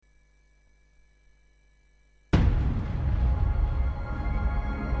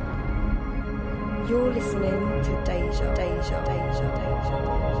You're listening to Deja.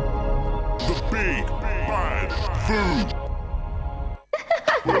 The big bad food.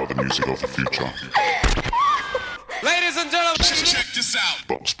 We are the music of the future. Ladies and gentlemen, check this out.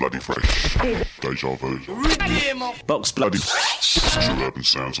 Box Bloody Fresh. Deja Vu. Box Bloody True urban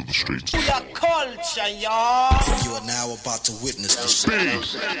sounds of the streets. We are culture, y'all. You are now about to witness the Big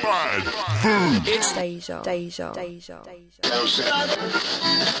bad food. It's Deja.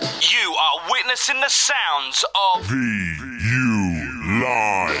 You are witnessing the sounds of VU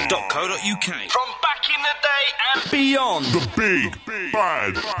Live. .co.uk from back in the day and beyond. The big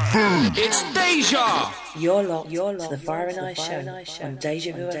bad food. It's Deja. You're locked to the Fire and Ice Show on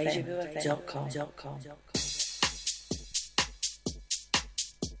DejaVuFM.com.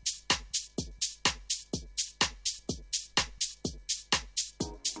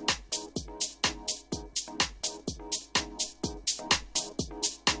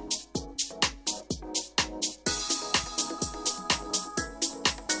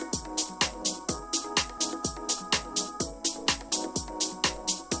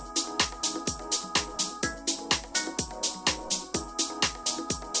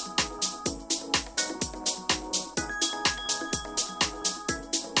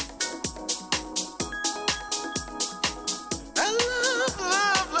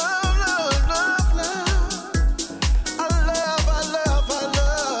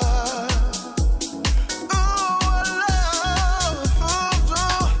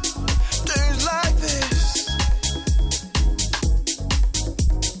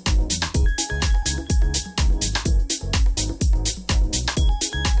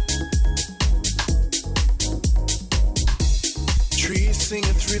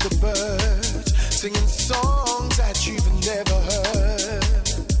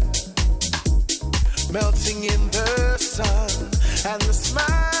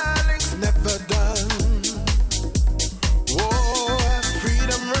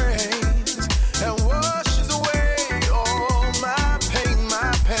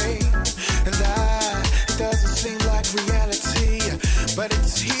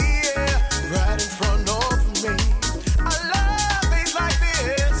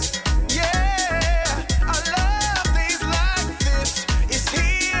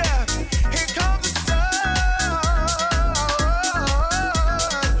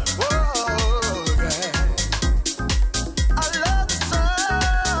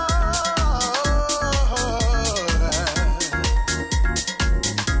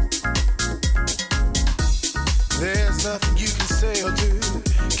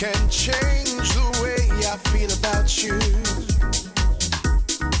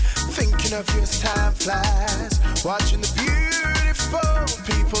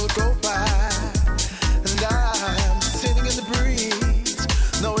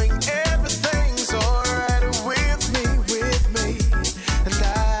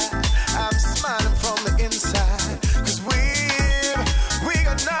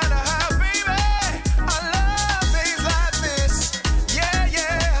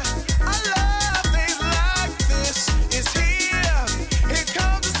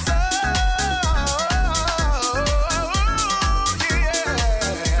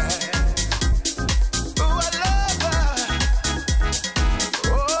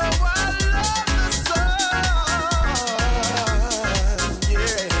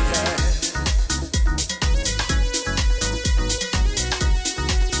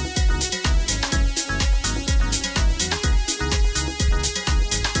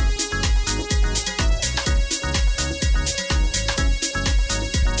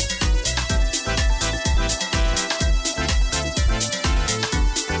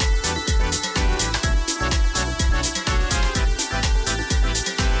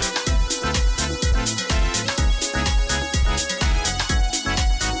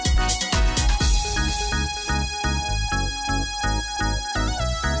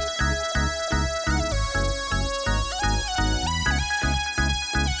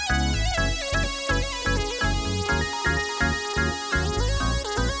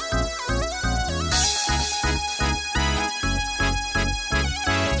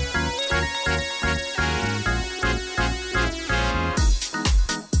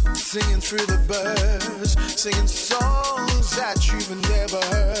 Through the birds, singing songs that you've never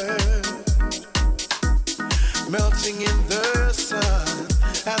heard, melting in the sun,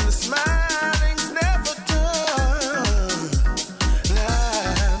 and the smiling's never done. And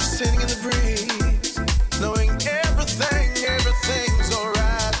I'm sitting in the breeze, knowing everything's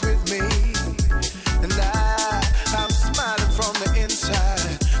alright with me. And I'm smiling from the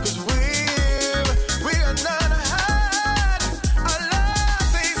inside, 'cause we are not a hide. I love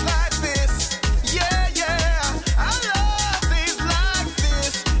things like this, yeah.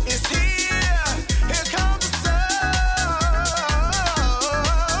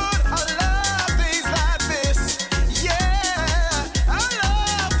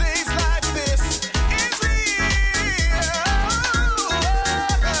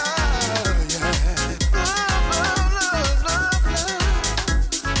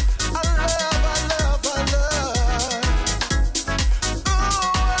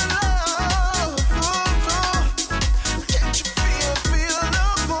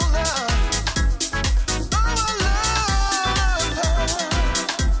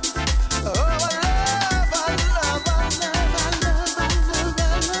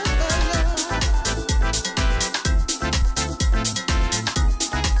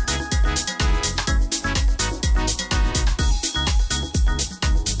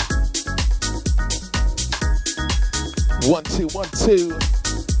 1, 2, 1, 2.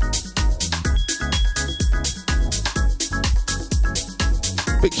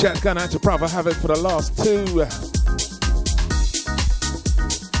 Big shout going out to Brother Havoc for the last 2.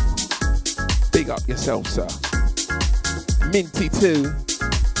 Big up yourself, sir. Minty 2.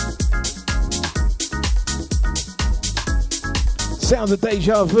 Sounds of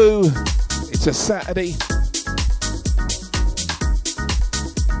Deja Vu. It's a Saturday.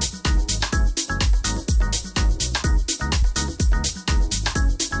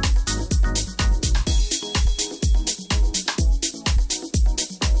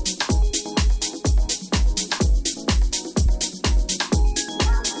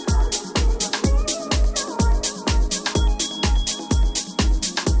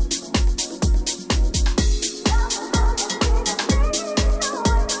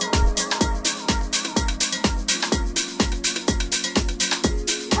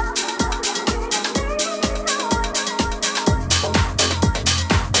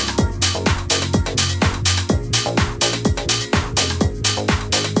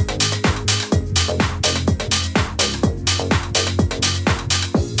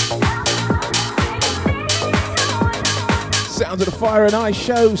 Sounds of the Fire and Ice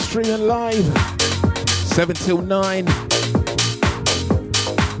show, streaming live, 7 till 9.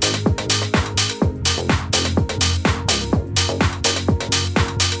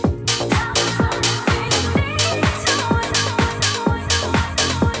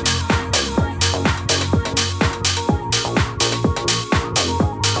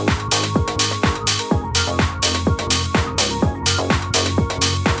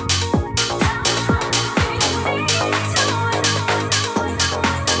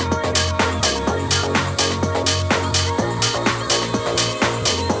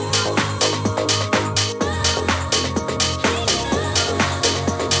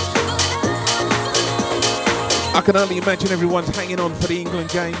 I can only imagine everyone's hanging on for the England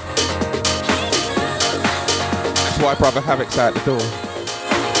game. That's why Brother Havoc's out the door.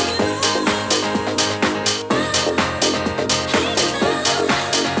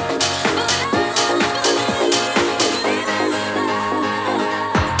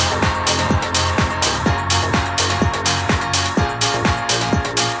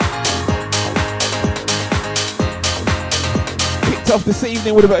 Kicked off this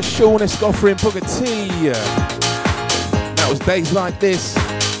evening with about Sean Escoffer and Booker T. That was Days Like This.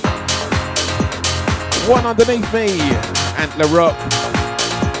 One Underneath Me, Antler Rock,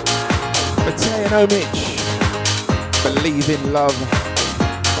 Mateo and Omich, Believe in Love.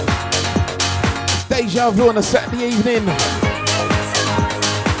 It's Deja Vu on a Saturday evening.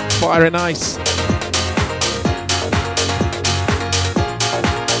 Fire and Ice.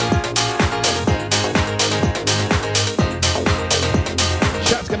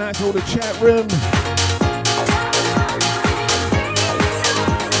 Shouts going out to all the chat room.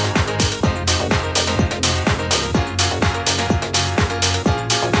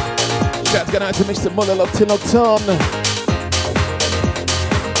 Shouts going out to Mr. Muller locked in.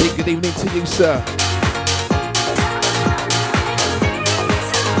 Big good evening to you, sir.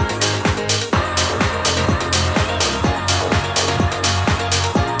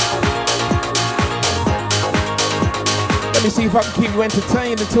 Let me see if I can keep you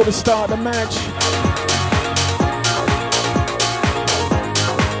entertained until the start of the match.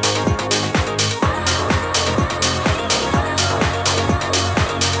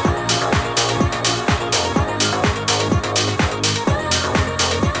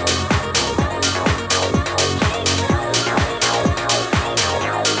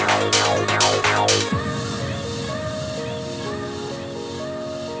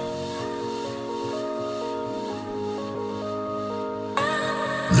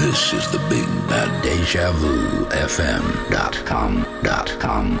 This is the Big Bad Deja Vu FM.com.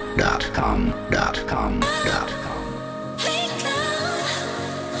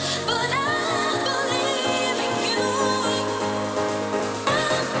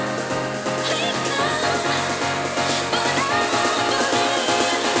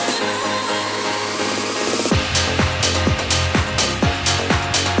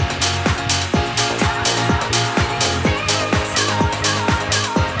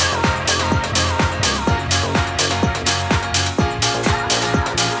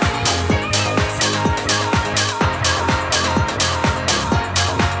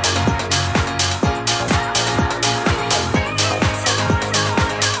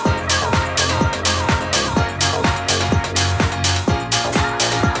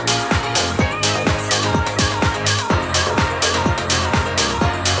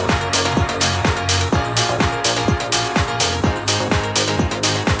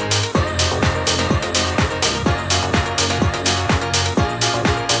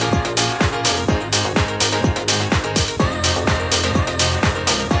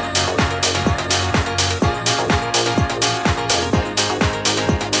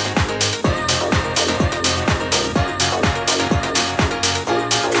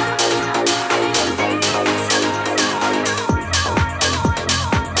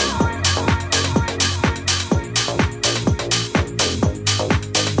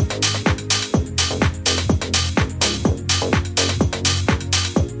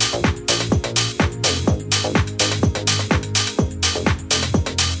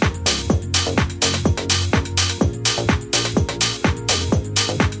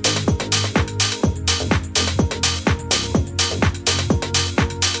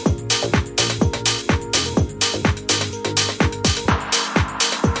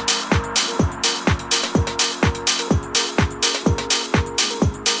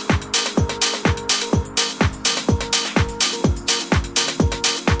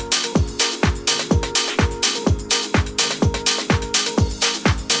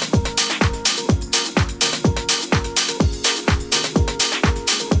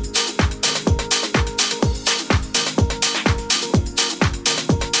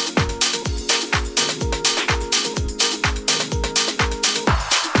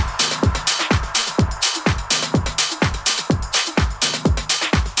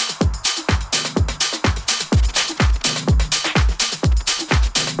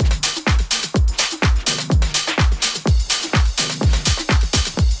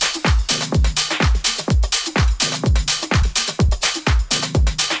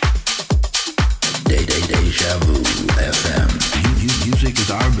 FM. Music is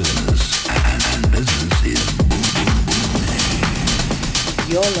our business, and business is boom, boom, boom.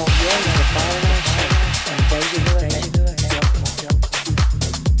 You're on the Fire Night Show on DejaVuFM.com.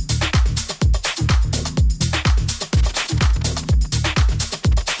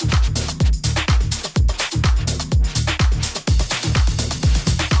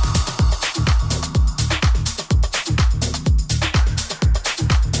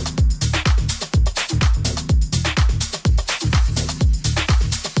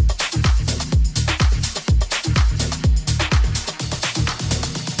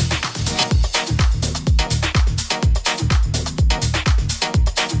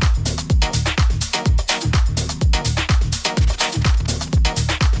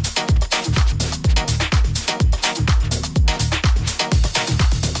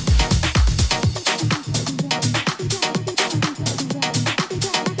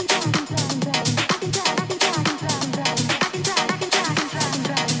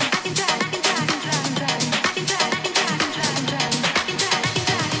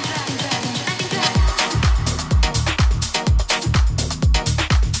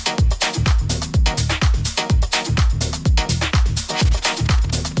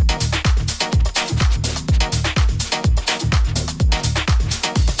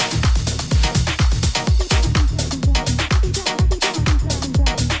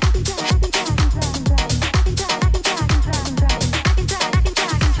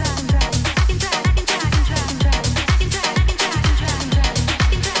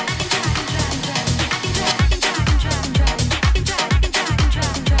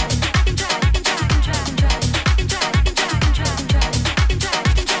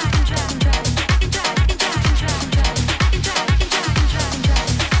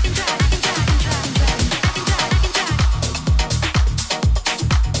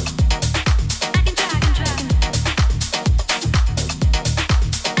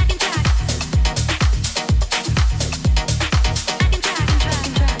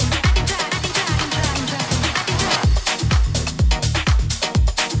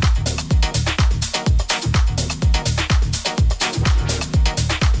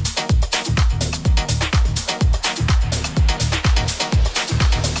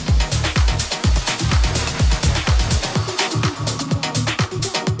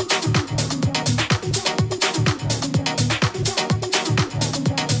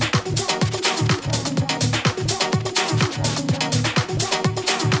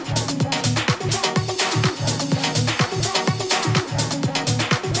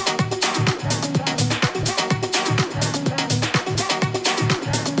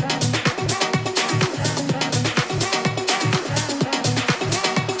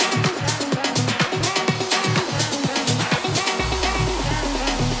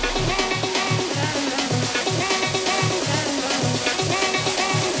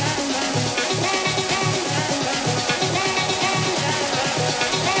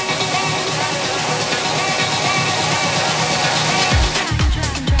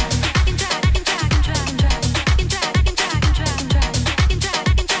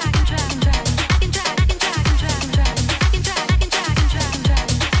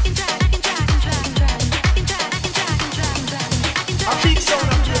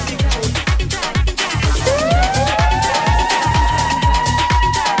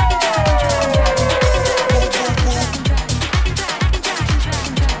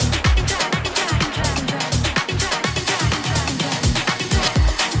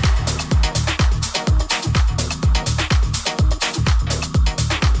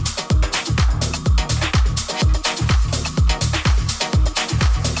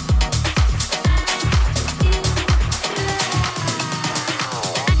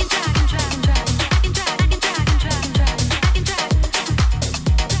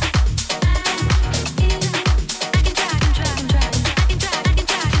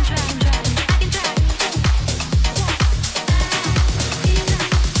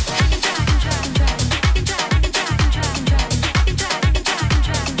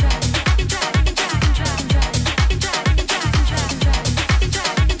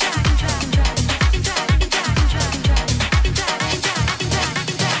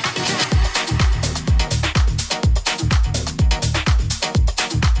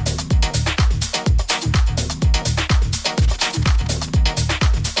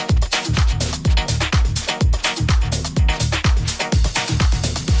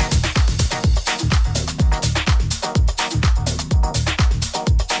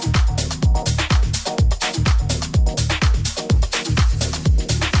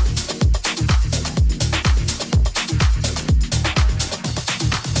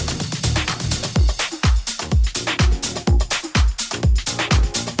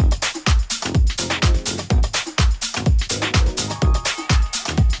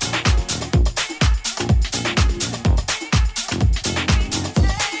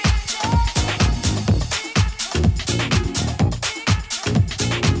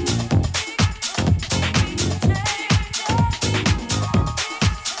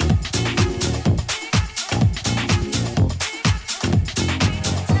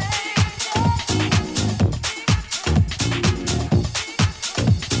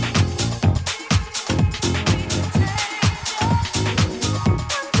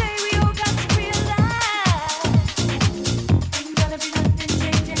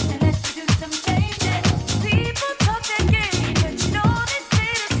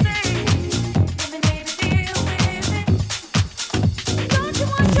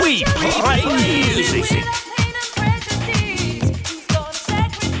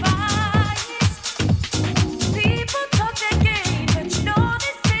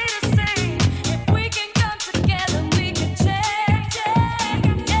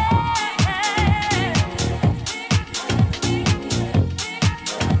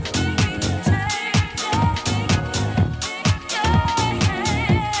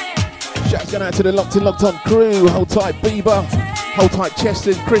 going out to the Locked In Locked On crew. Hold tight Bieber, hold tight Chester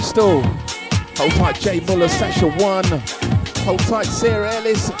and Crystal, hold tight Jay Muller, Sasha One, hold tight Sarah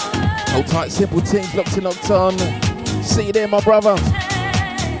Ellis, hold tight Simple Teams, Locked In Locked On. See you there, my brother.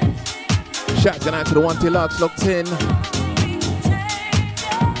 Shouts going out to the One Deluxe, Locked In.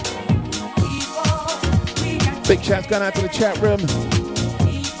 Big shouts going out to the chat room.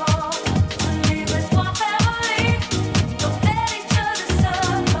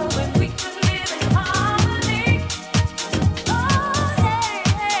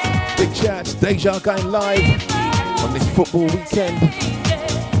 Big shouts, Deja going live on this football weekend.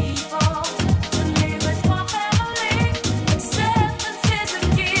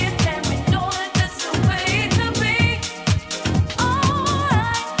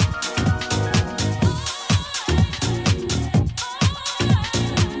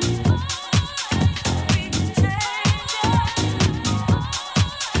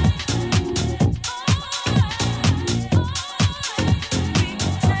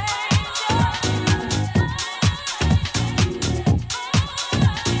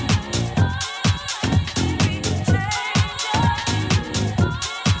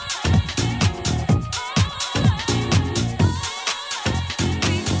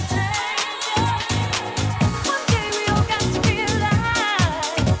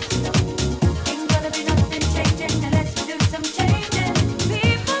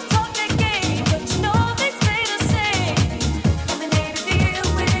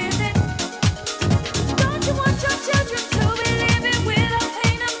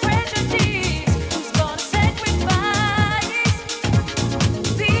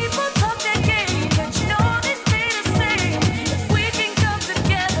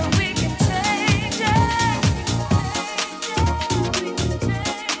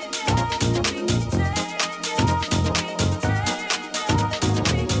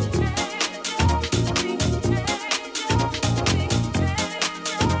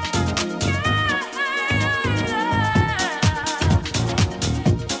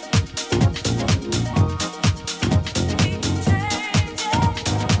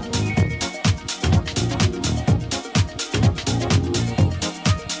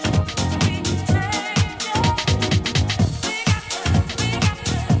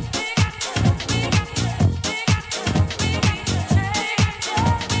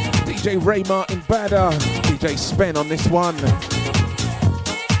 DJ Ray Martin Badder, DJ Spen on this one.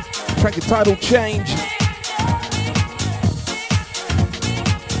 Track entitled Change.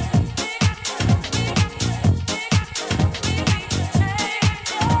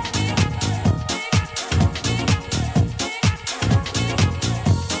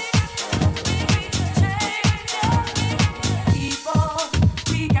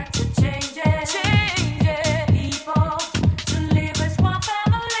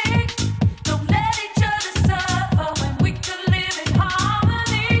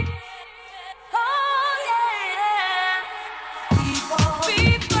 Oh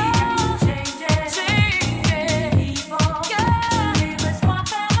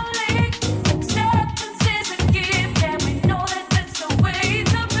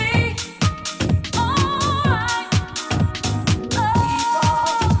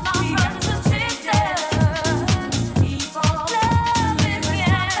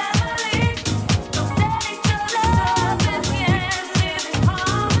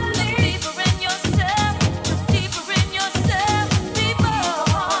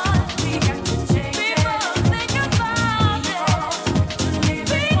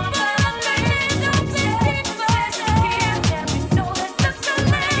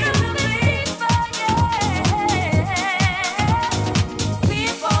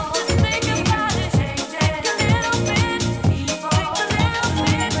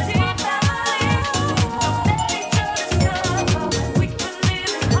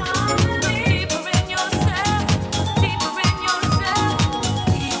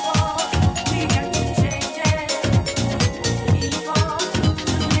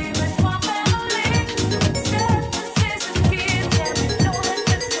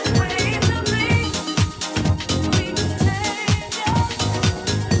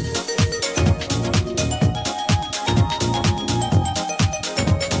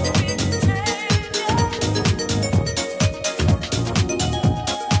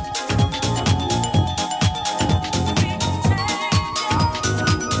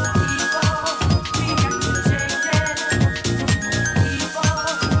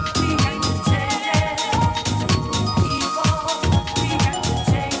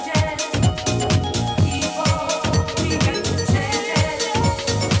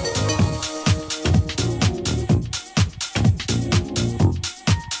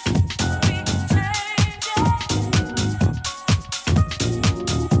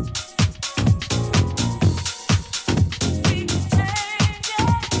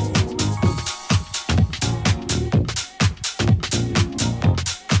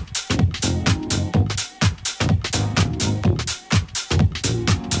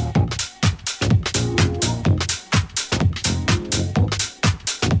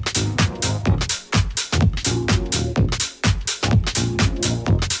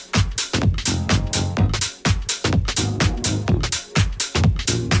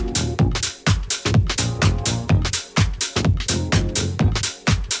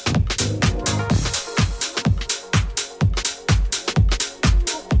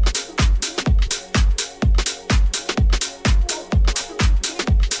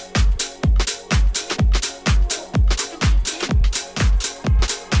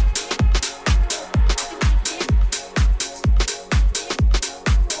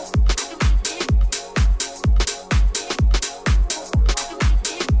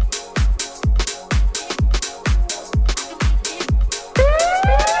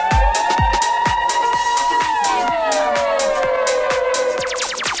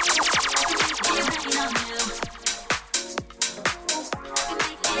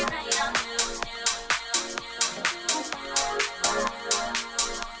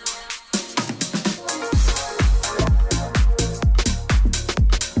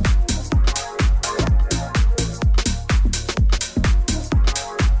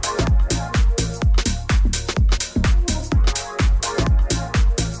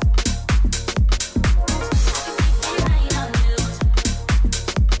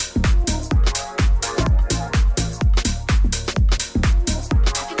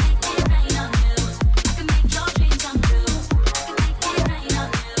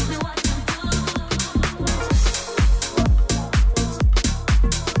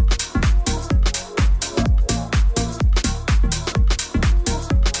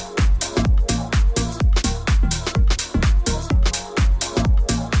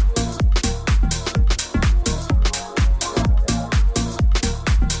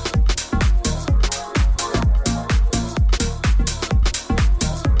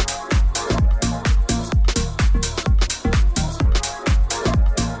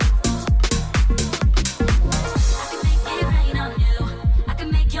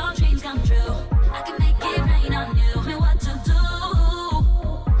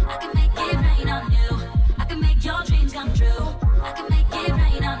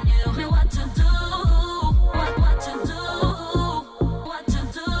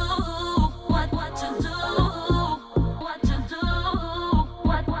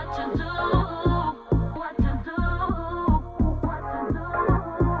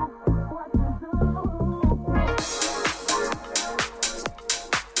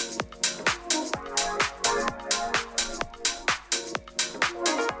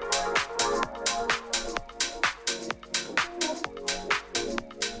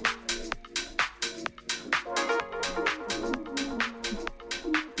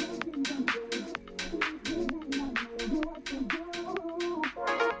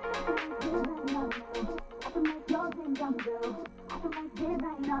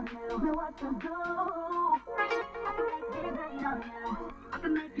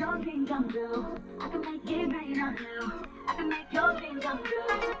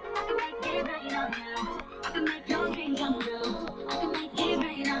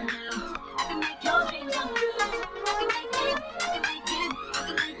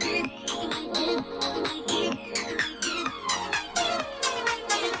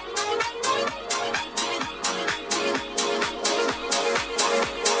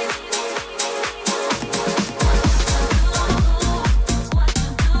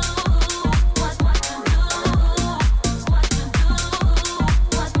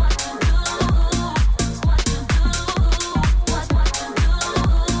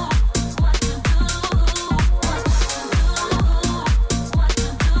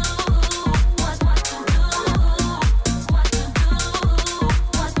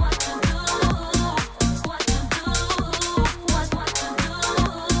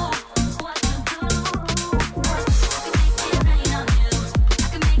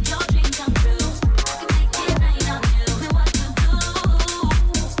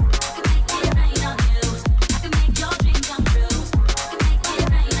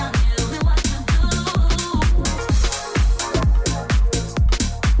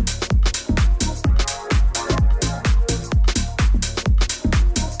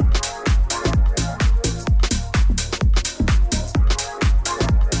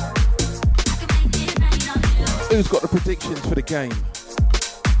Who's got the predictions for the game?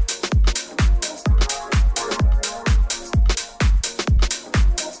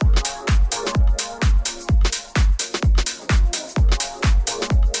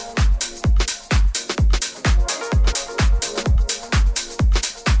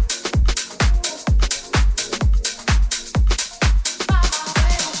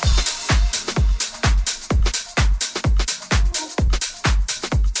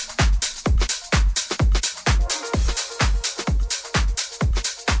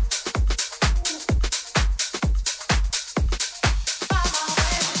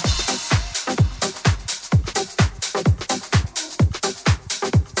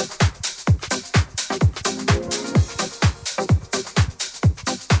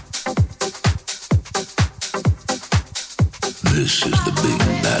 This is the Big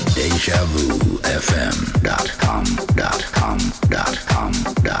Bad Deja Vu FM.com.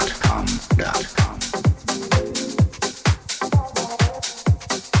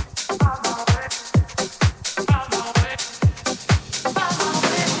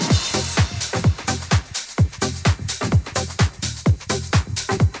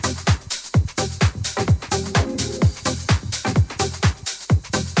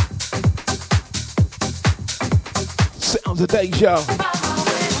 Sounds of Deja.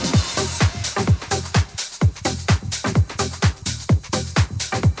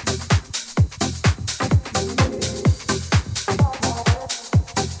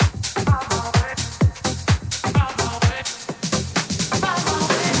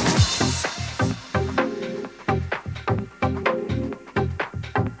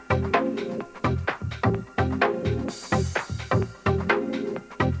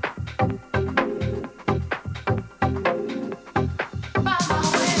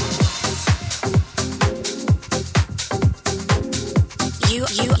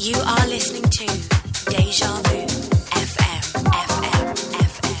 You are listening to Deja Vu FM.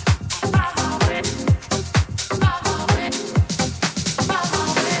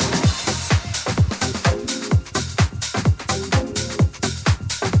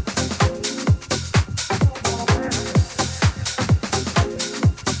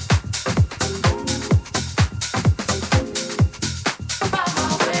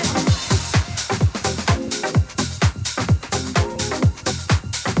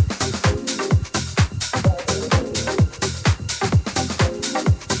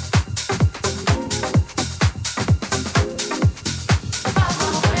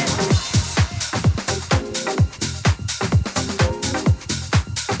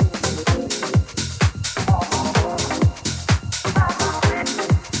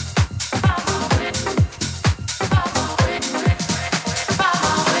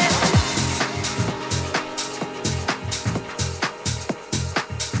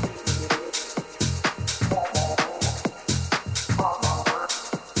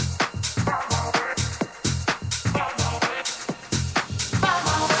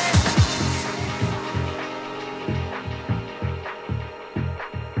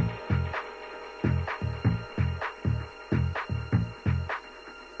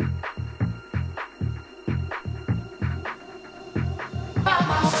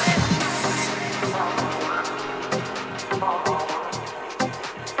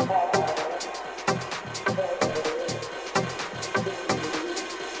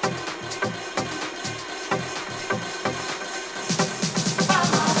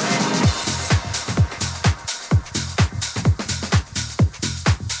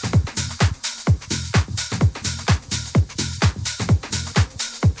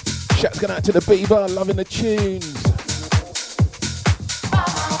 Shouts going out to the Bieber, loving the tunes.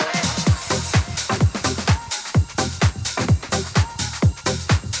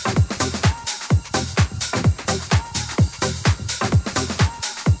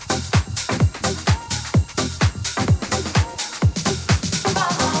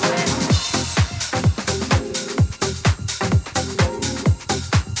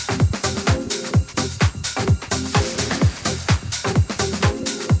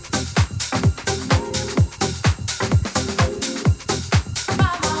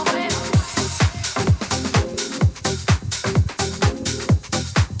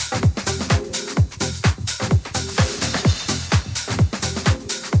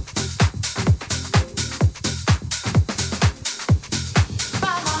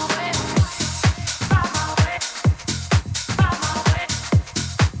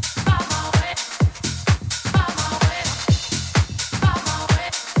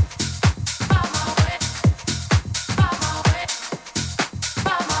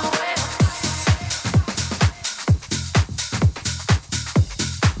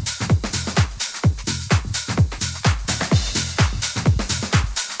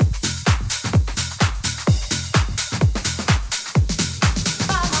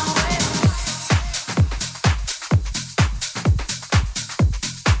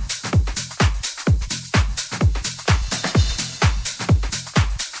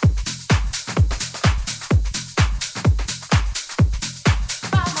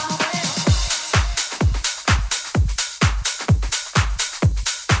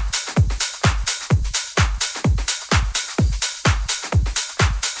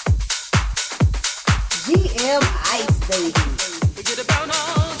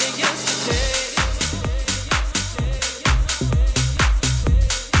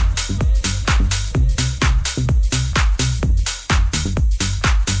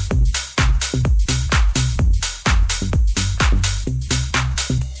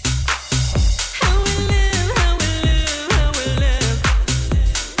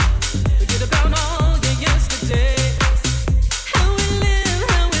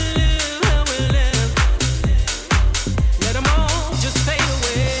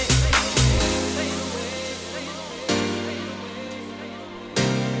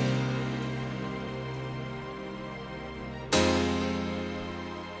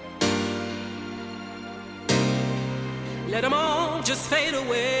 Let them all just fade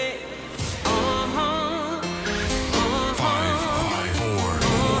away.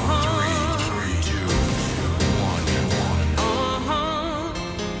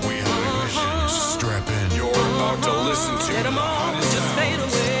 Let them all just fade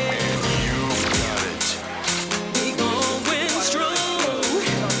away. You've got it. We gon' win strong,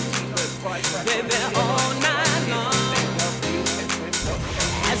 baby, all night long.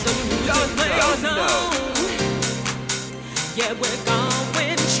 As the music plays on, yeah, we're gon'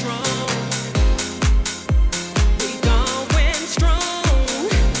 win strong. We gon' win strong,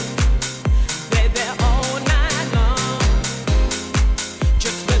 baby, all night long.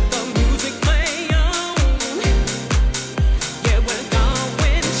 Just let the music play on. Yeah, we're gon'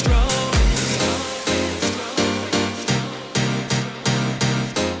 win strong.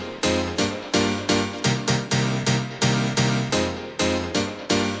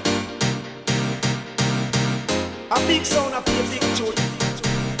 A big sound, a big tune.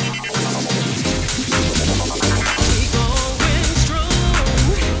 We gon' win strong.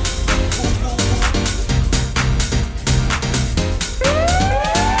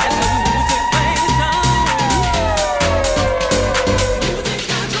 As the music plays on, music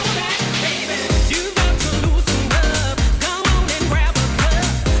got your back, baby. You got to loosen up. Come on and grab a cup.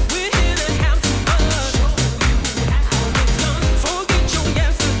 We're here to have some fun. Show you how it's done. Forget your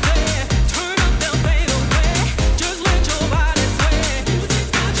yesterday. Turn up, they'll fade away. Just let your body sway.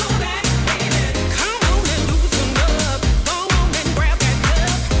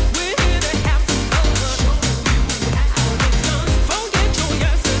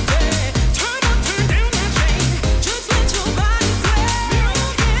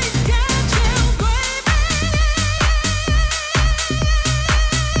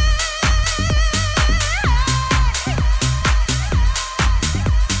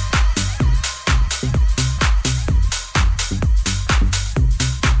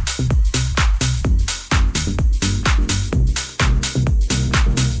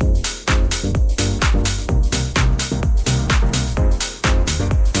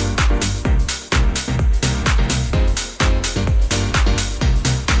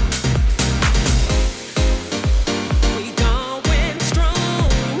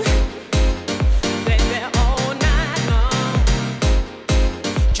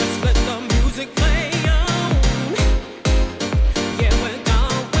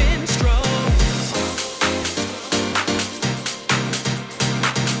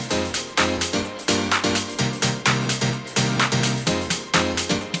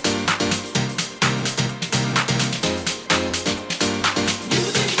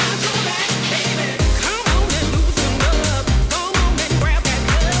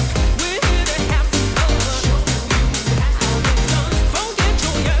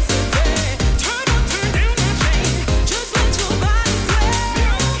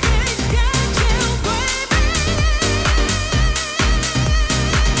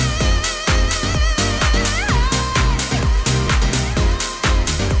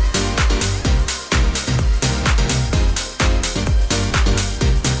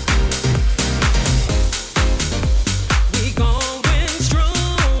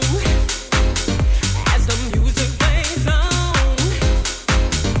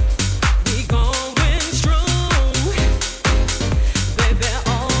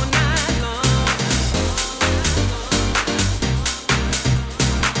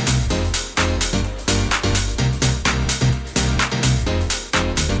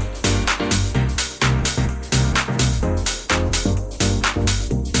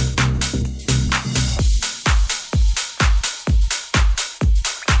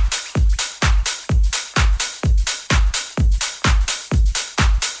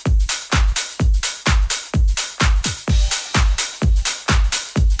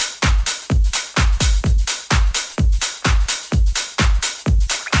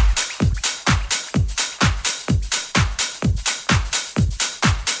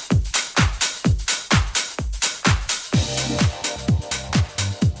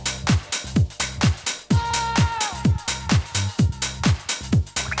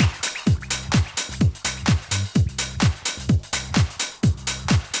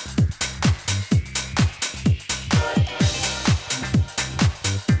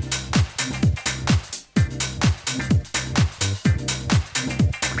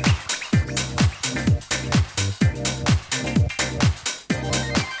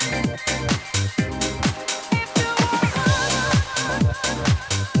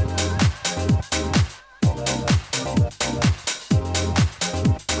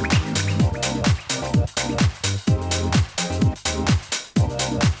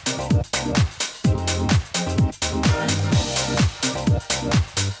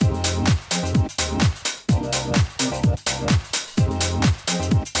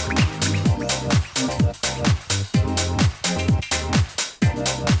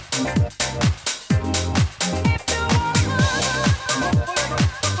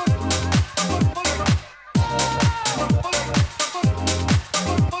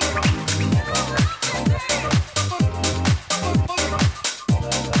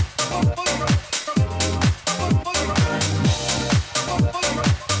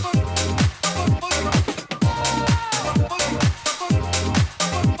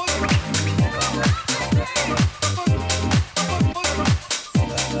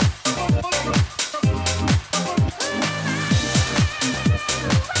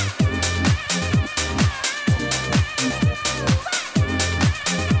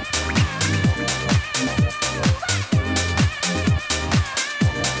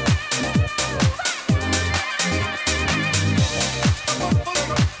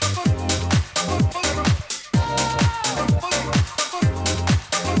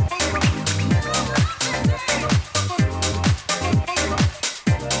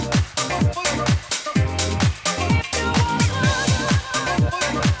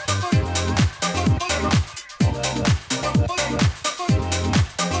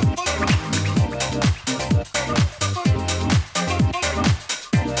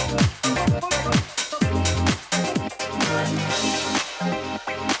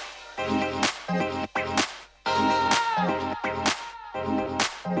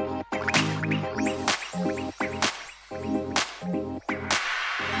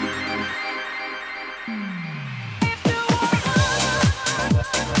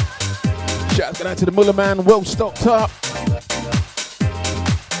 Shouts going out to the Muller man, well stocked up.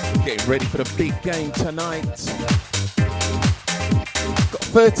 Getting ready for the big game tonight. Got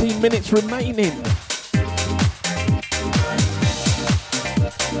 13 minutes remaining.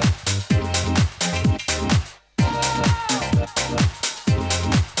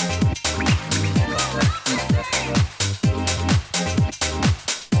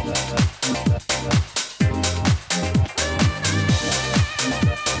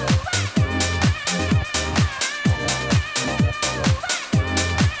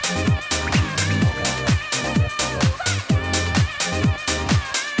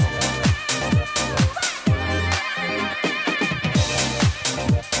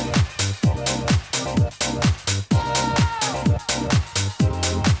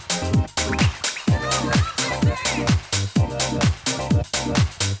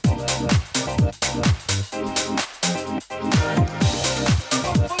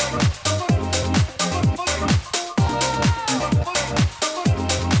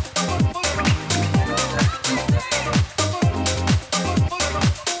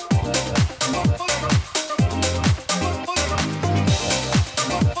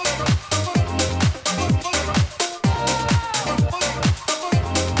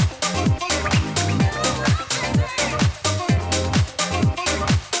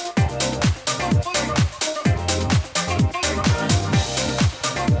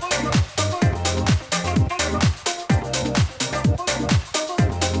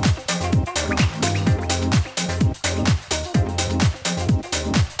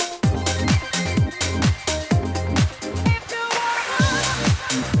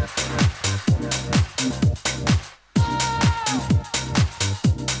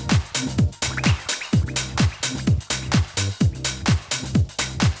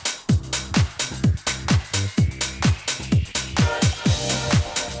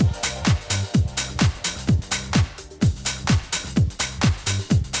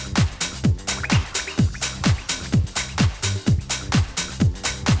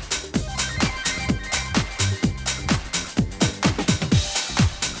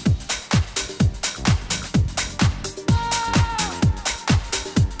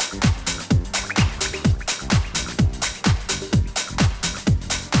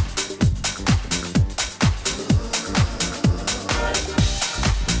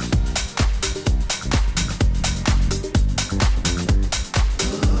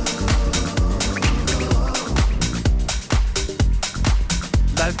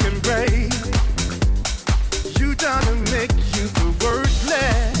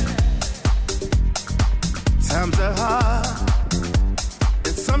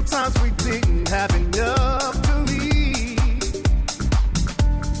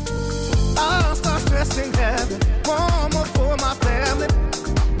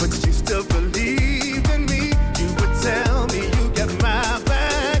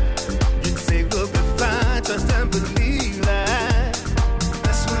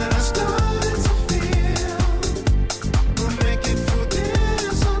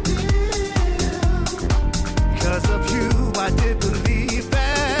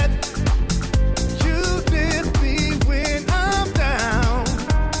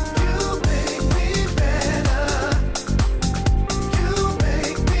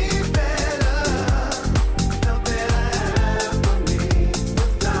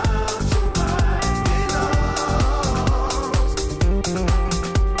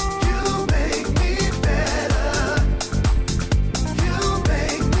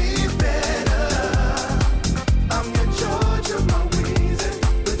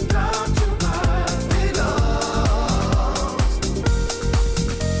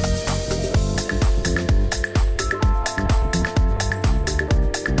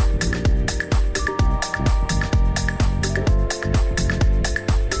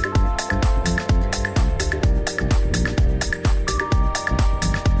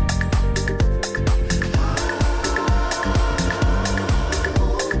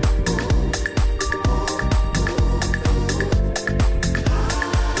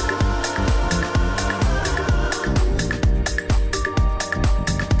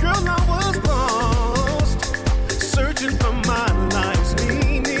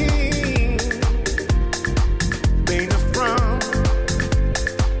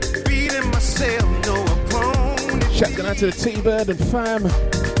 To the T-Bird and fam.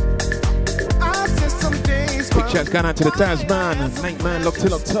 Big shouts going out to the Daz man and Nate man locked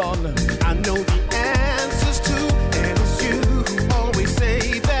on. I know the answers to, and it's you who always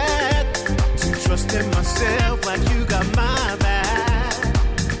say that. To trust in myself like you got my back.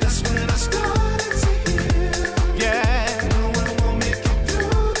 That's when I started to hear. Yeah, no one will make it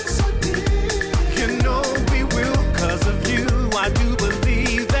through this ordeal.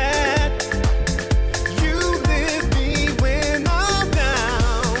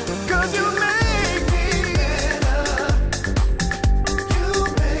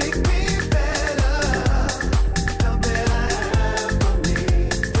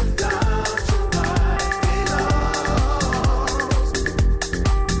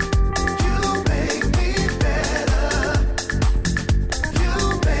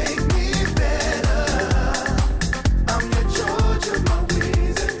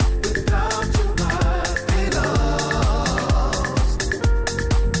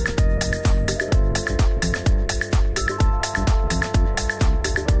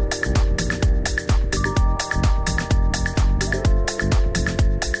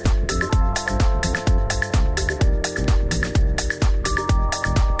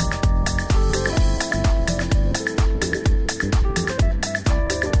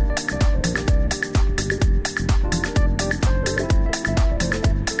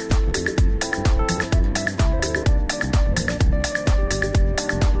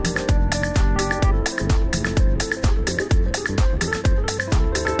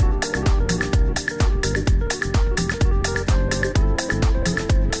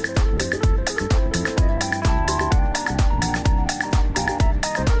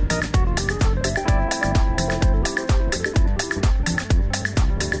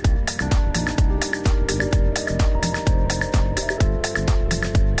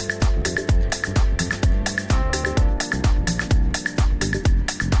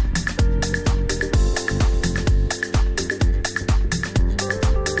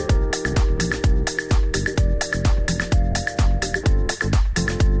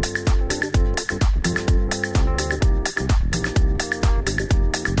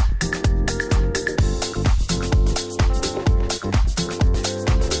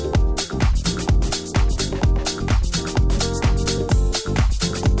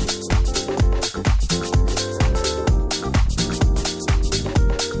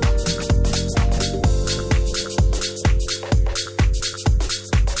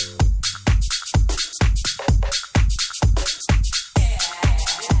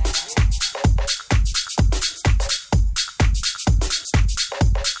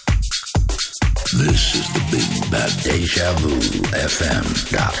 DejaVuFM.com.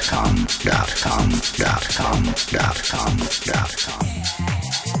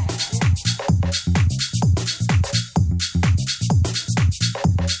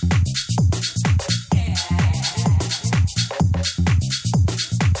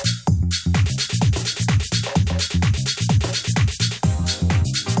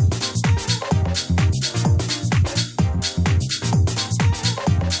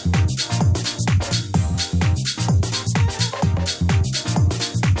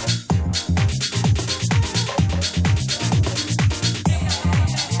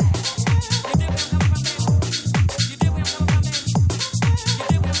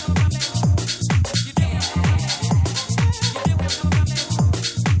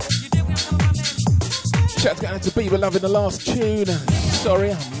 To Bieber loving the last tune.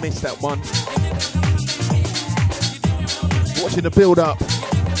 Sorry, I missed that one. Watching the build up.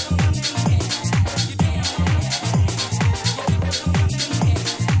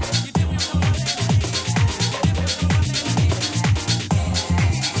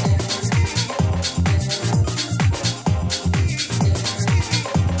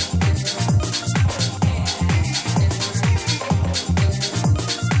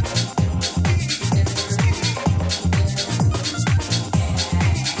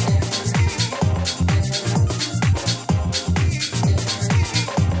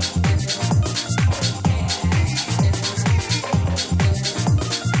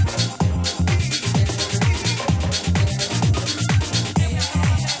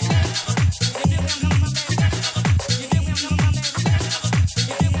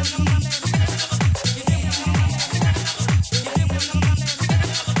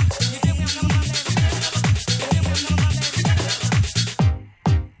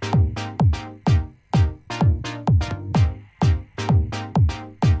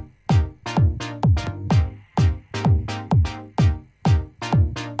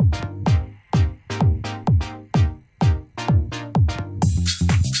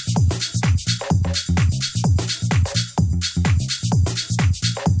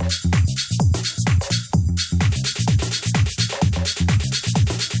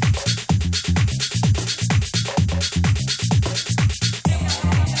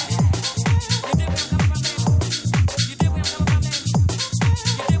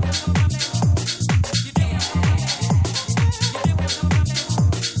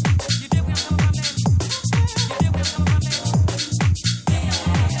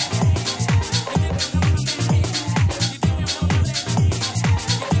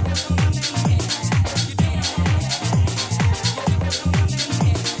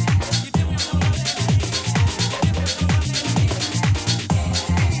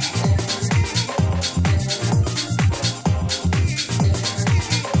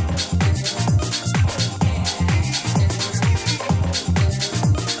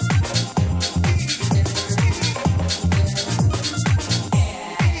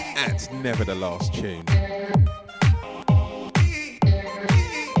 Never the last tune.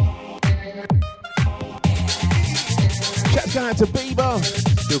 Chat's going out to Bieber.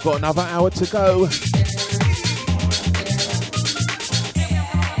 Still got another hour to go.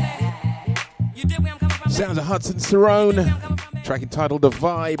 Sounds of Hudson Cerrone. Track entitled The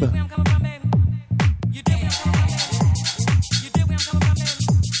Vibe.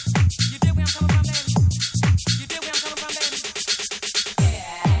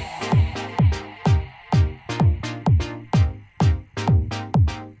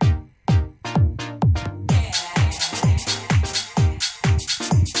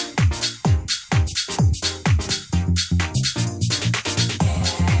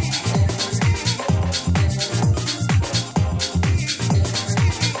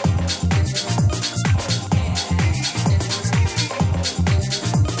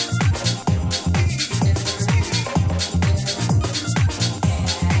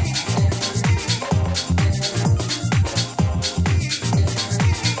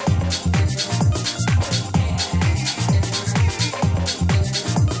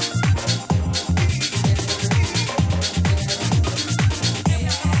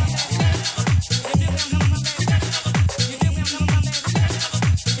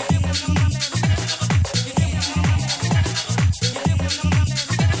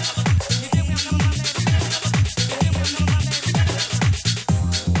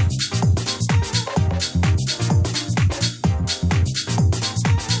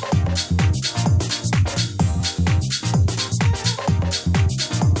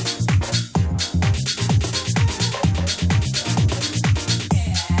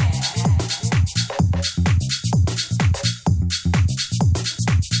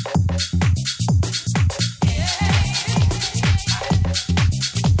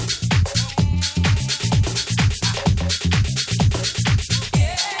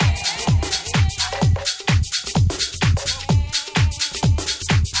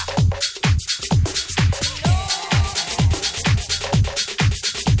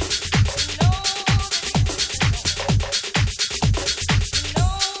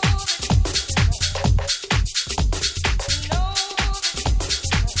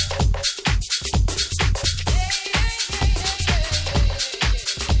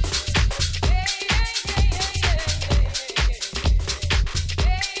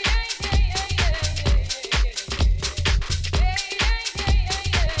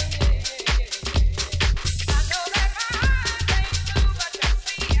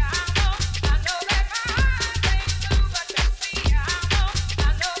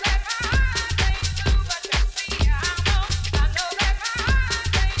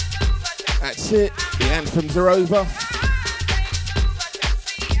 That's it. The anthems are over.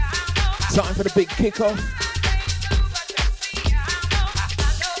 Time for the big kickoff.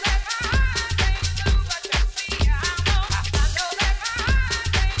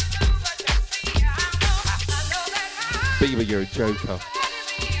 Beaver, you're a joker.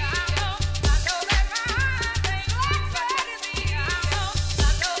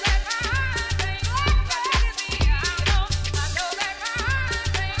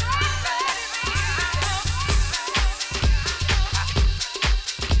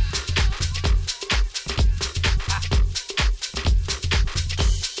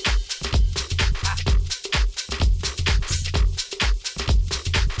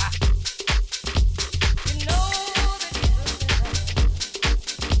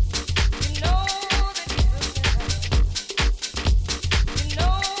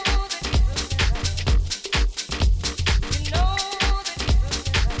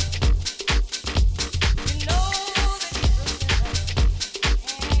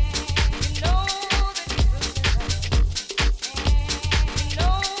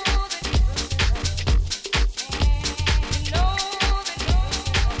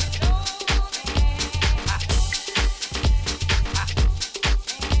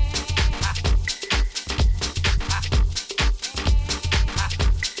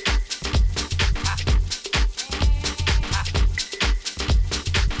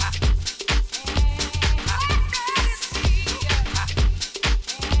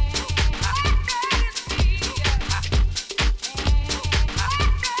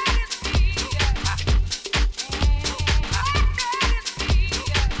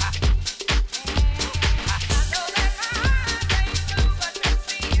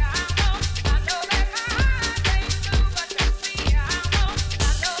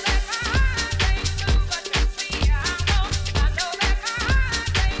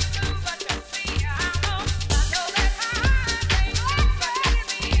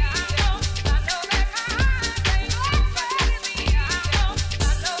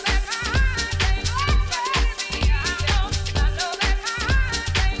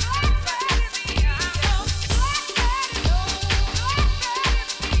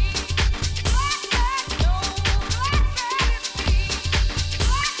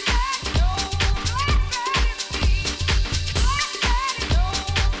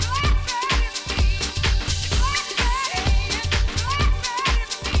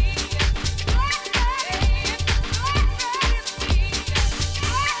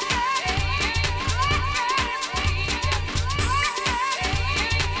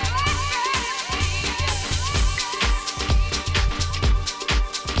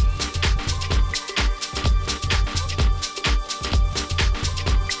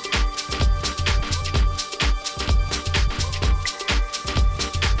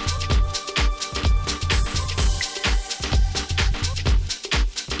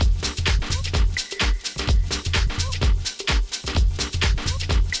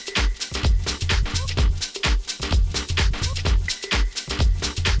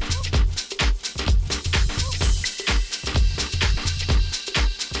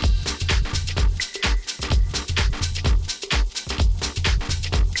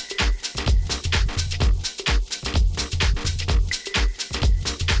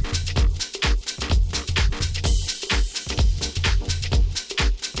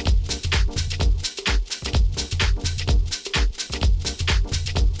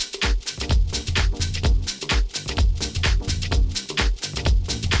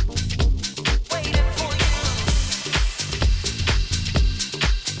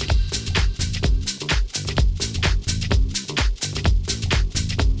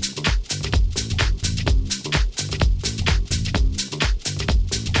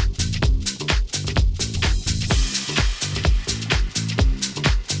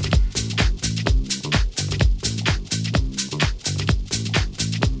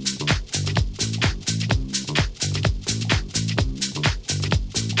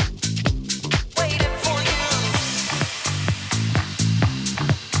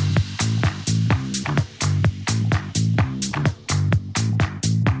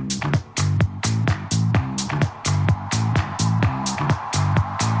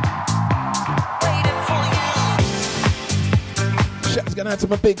 Going out to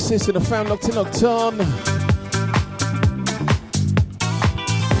my big sis in the fam locked in on.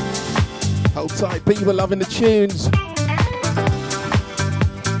 Hold tight, people loving the tunes.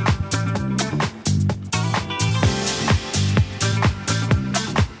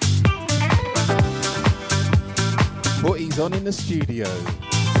 What he's on in the studio.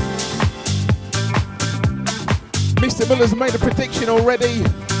 Mr. Muller's made a prediction already.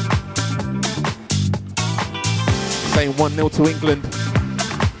 saying 1-0 to England.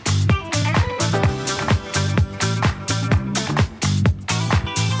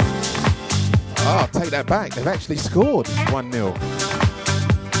 Ah, take that back. They've actually scored 1-0.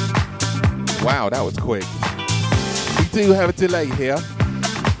 Wow, that was quick. We do have a delay here.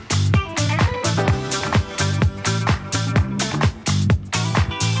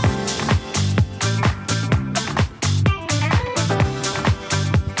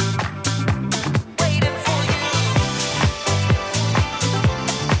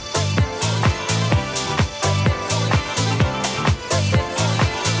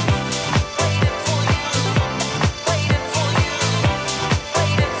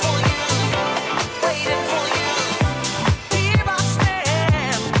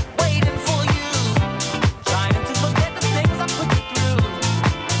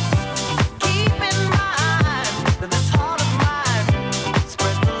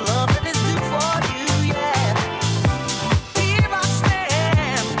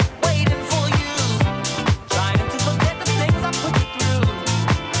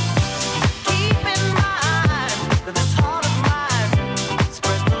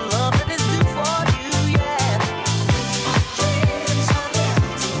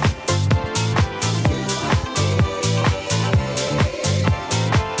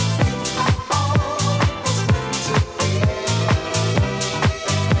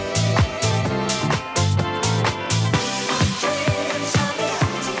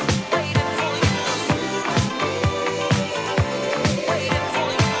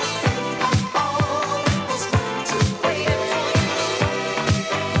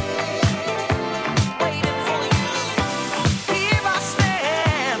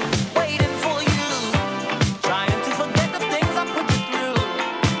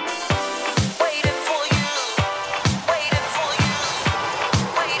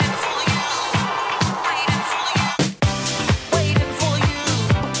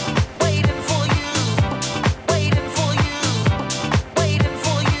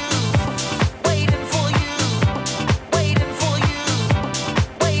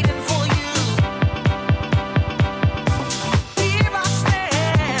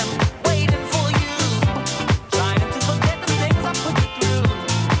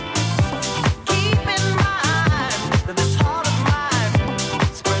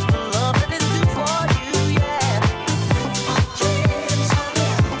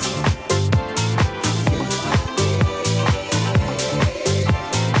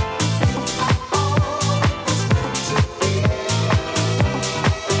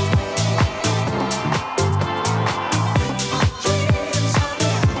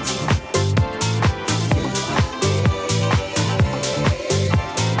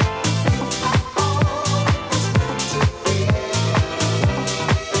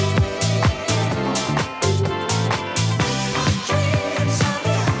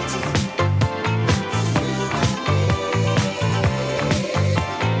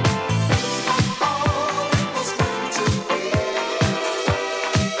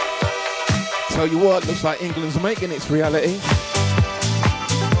 Tell you what, looks like England's making its reality.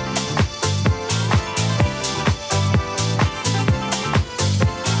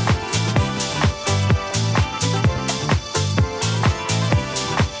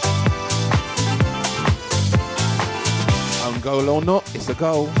 Own goal or not, it's a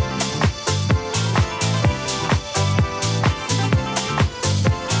goal.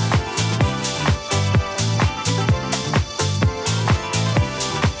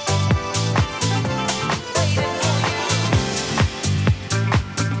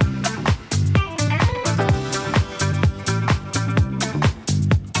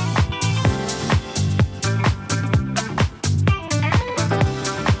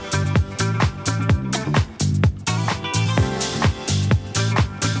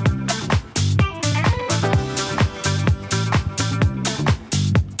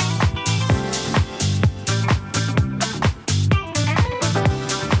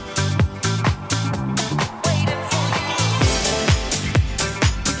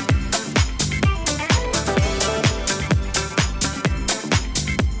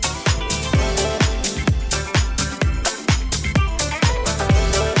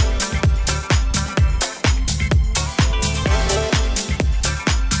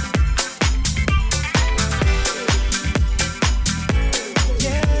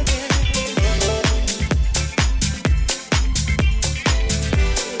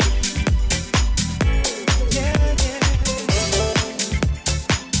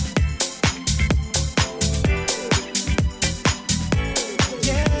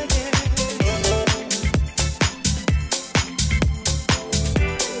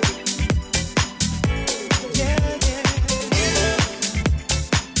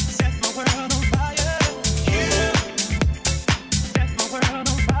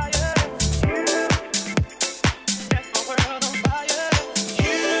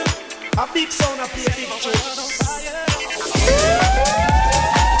 big sound up here, big tune.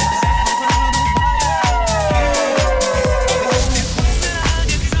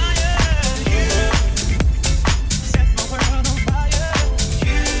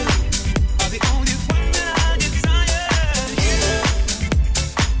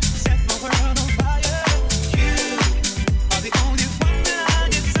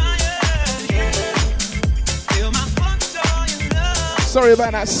 Sorry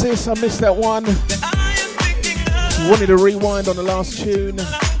about that, sis. I missed that one. Wanted to rewind on the last tune.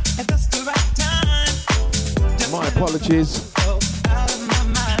 My apologies.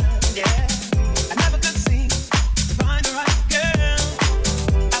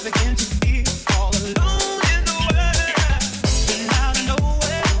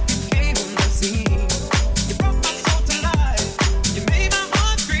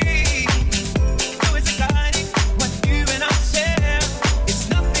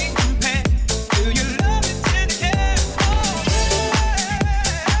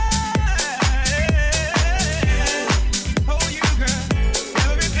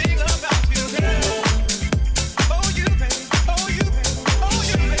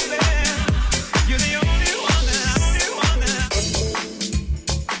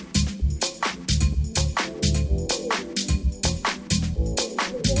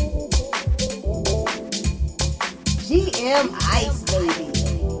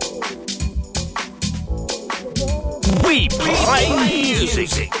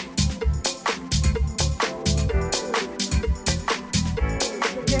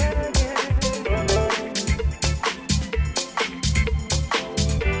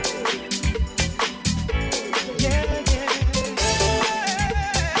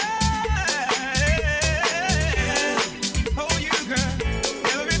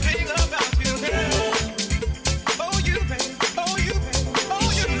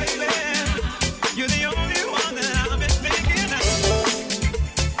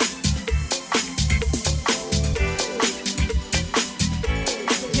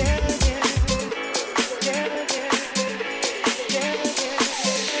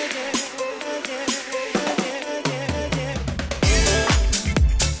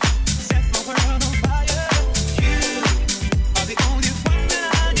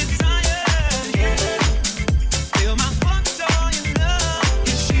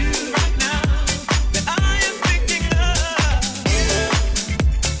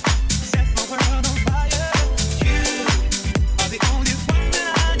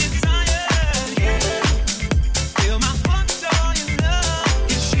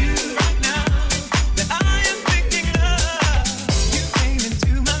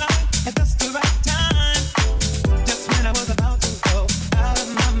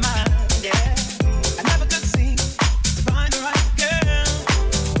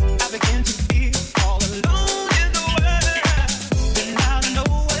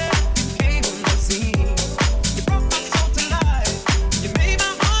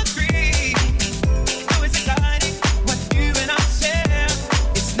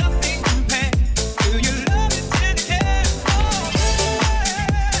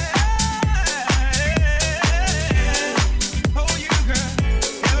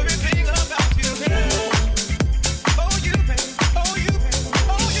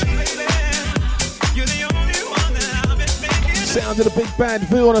 To the big band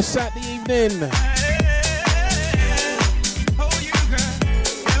Vu on a Saturday evening.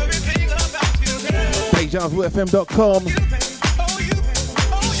 DejaVuFM.com.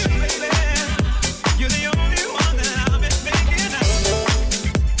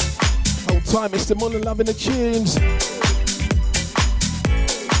 Hold tight, Mr. Muller, loving the tunes.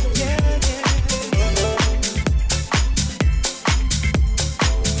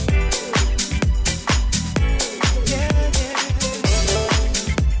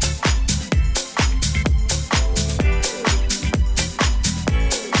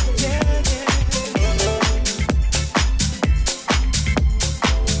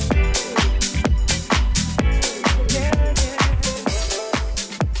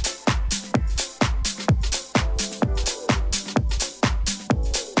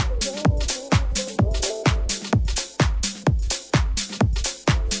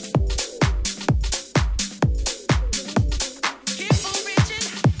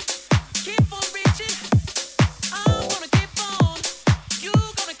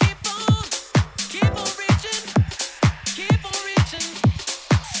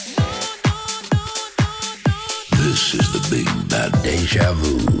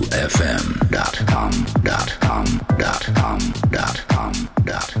 DejaVuFM.com.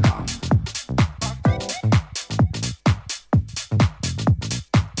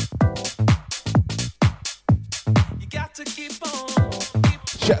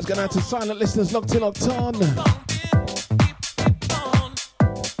 Going out to silent listeners locked in, locked on.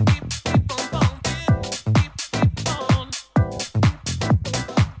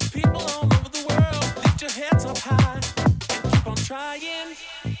 People all over the world, lift your heads up high and keep on trying.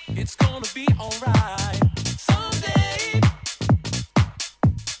 It's gonna be alright. Someday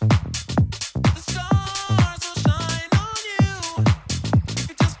the stars will shine on you. If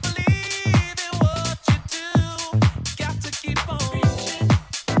you just believe in what you do, got to keep on reaching.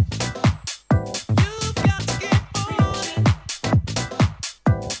 You've got to keep on,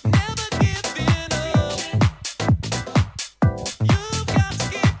 never giving up. You've got to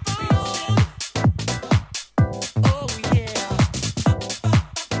keep on. Oh yeah.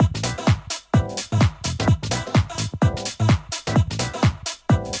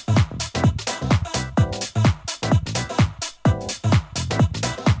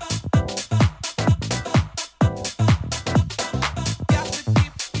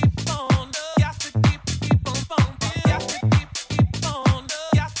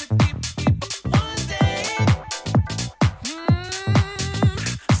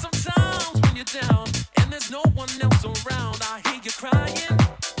 Sometimes when you're down and there's no one else around, I hear you crying.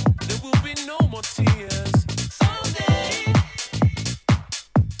 There will be no more tears. Someday,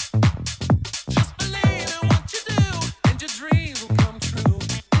 just believe in what you do, and your dreams will come true.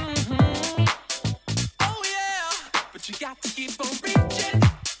 Oh yeah, but you got to keep on reaching.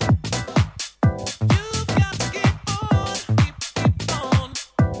 You've got to keep on,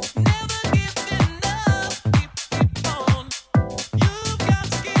 never giving up. Keep on. You've got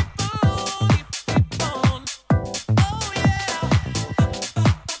to keep on. Oh yeah.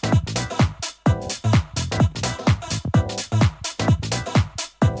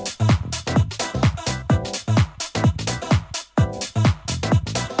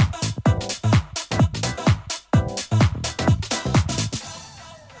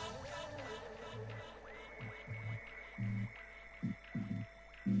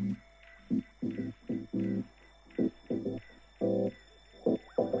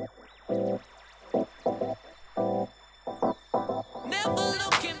 Never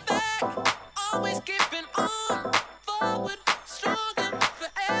looking back, always keeping on forward, stronger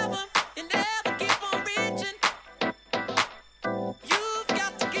forever and ever. Keep on reaching. You've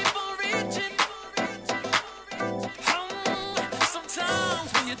got to keep on reaching. Sometimes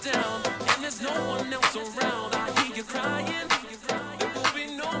when you're down and there's no one else around, I hear you crying. There will be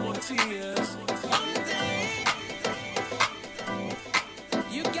no more tears. One day,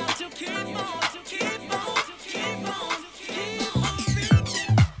 you got to keep on, keep on, keep on, keep on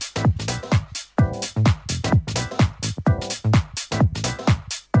reaching.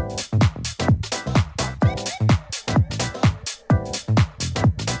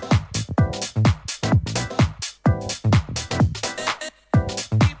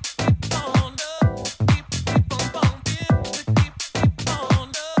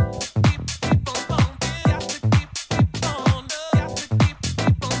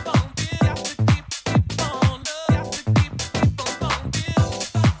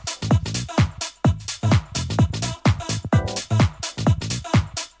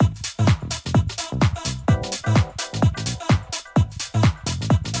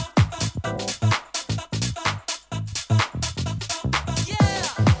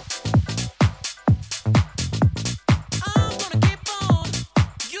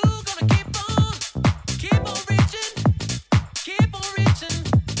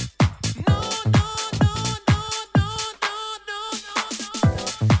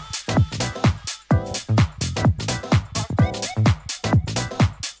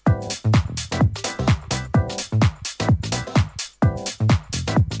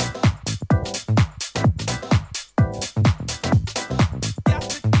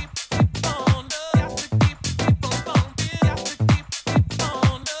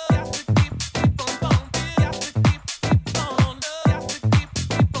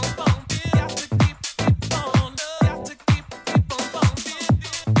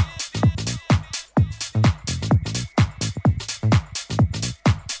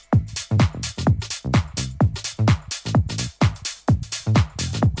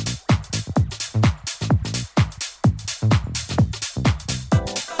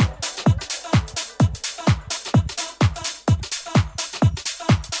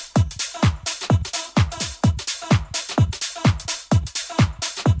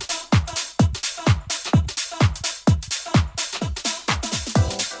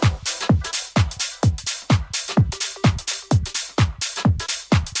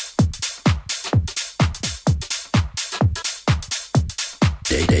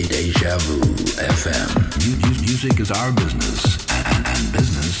 Deja Vu FM. Music is our business. and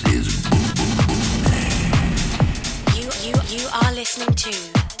business is boom, boom, boom. You are listening to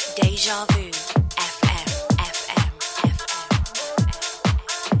Deja Vu.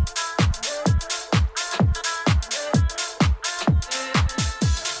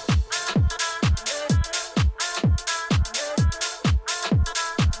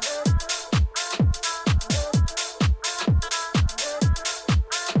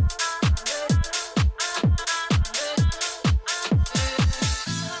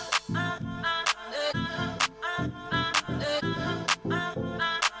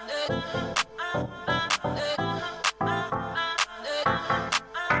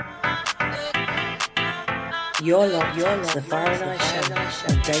 You're locked to the Fire and Ice Show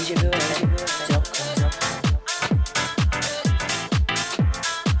on DejaVuFM.com.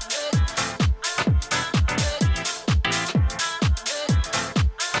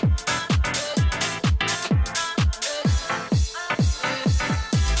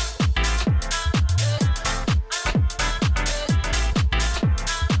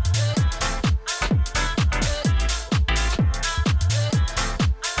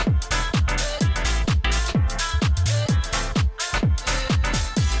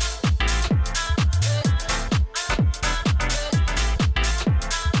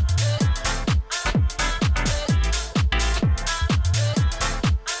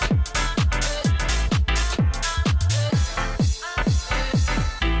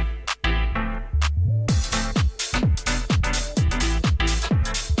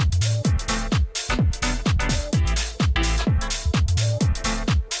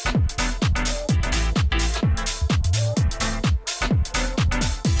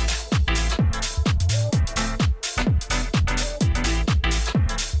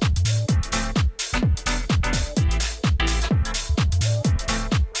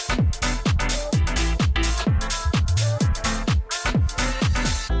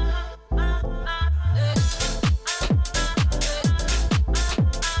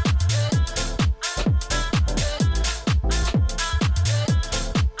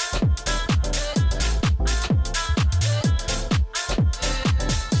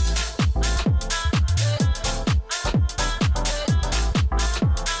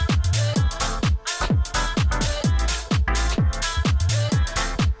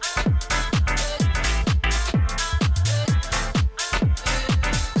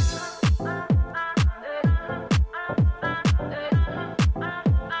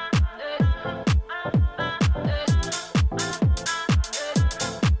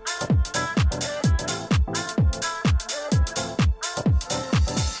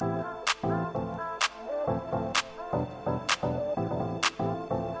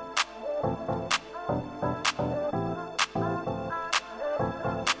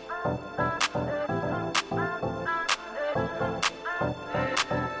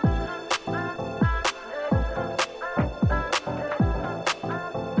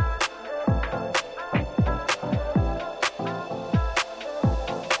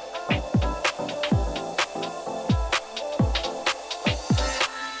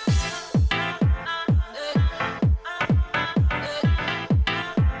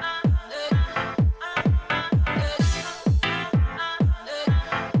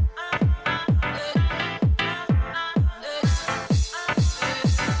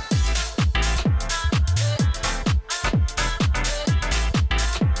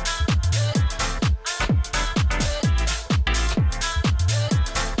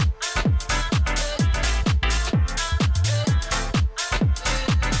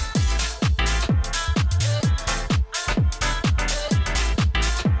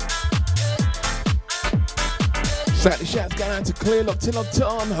 Saturday shouts going out to Clear, locked in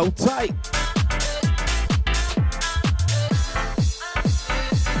on, hold tight.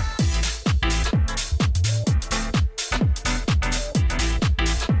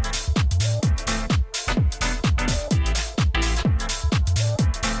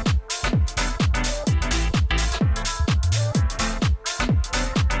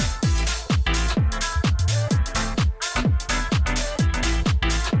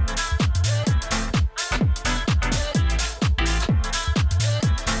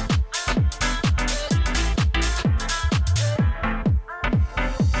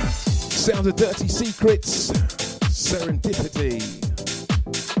 Sounds of Dirty Secrets, Serendipity.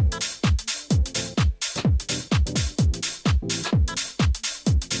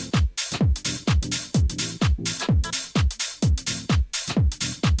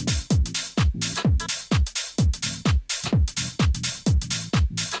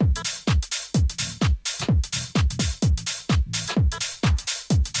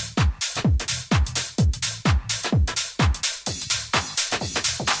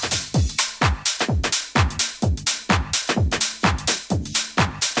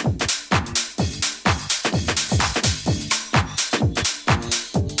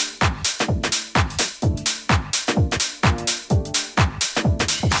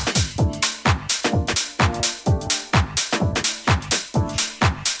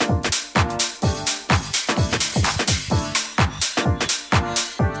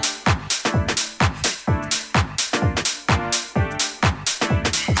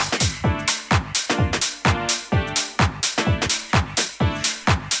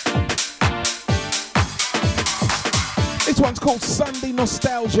 This one's called Sunday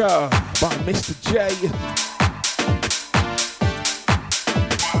Nostalgia by Mr. J.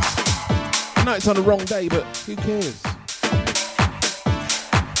 I know it's on the wrong day, but who cares?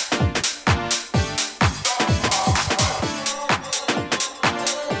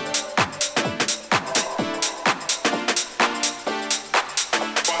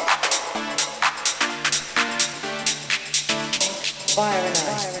 Fire and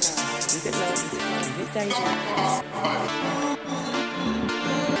Ice. Keep it low with Deja.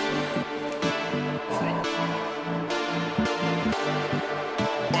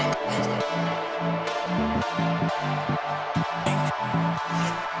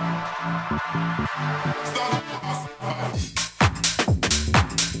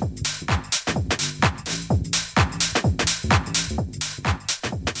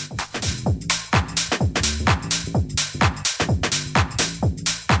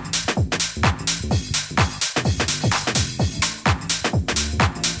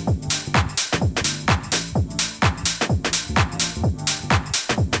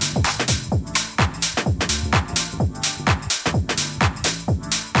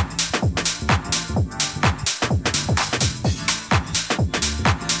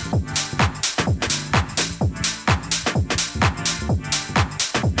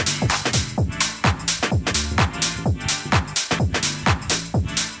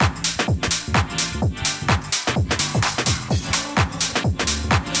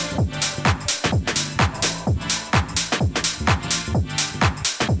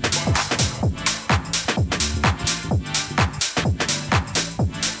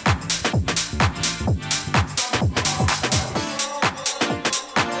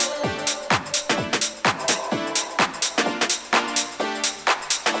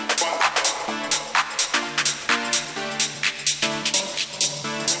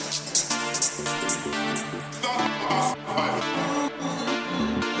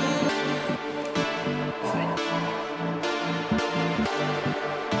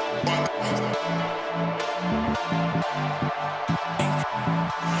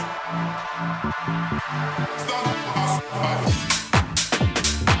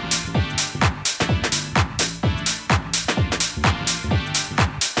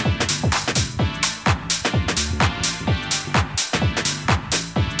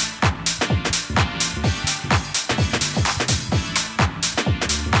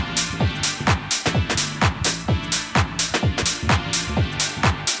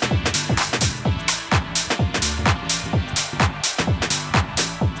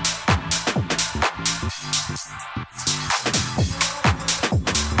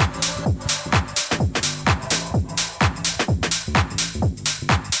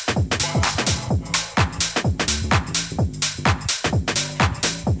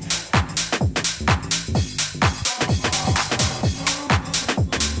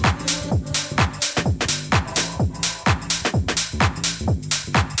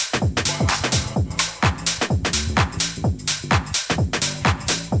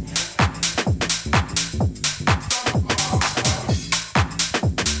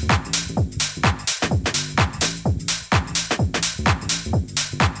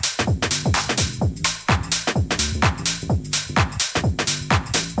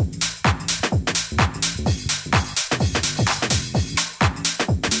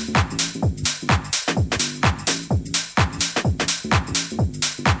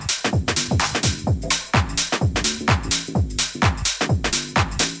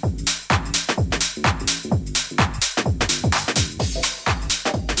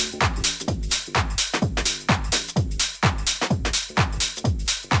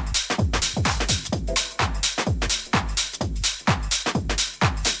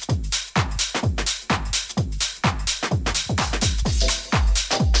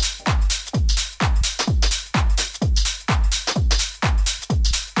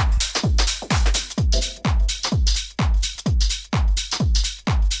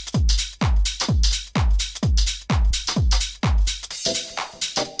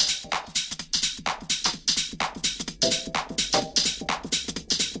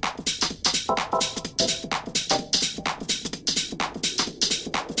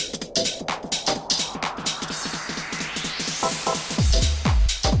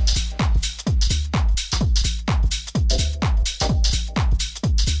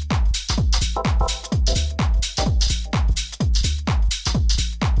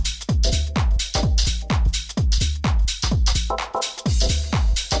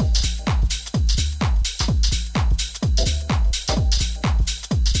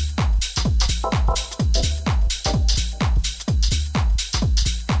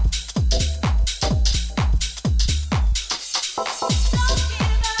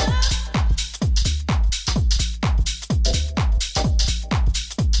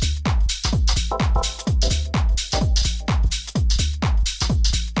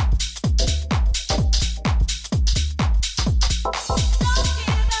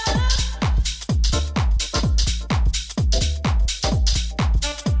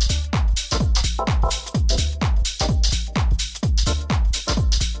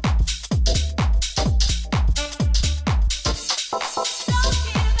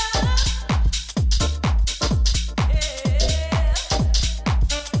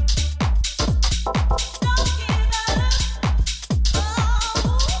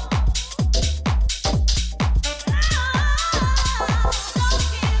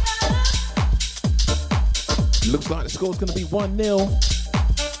 Looks like the score's going to be 1-0.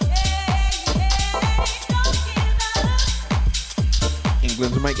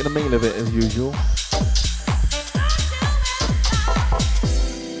 England's making a meal of it as usual.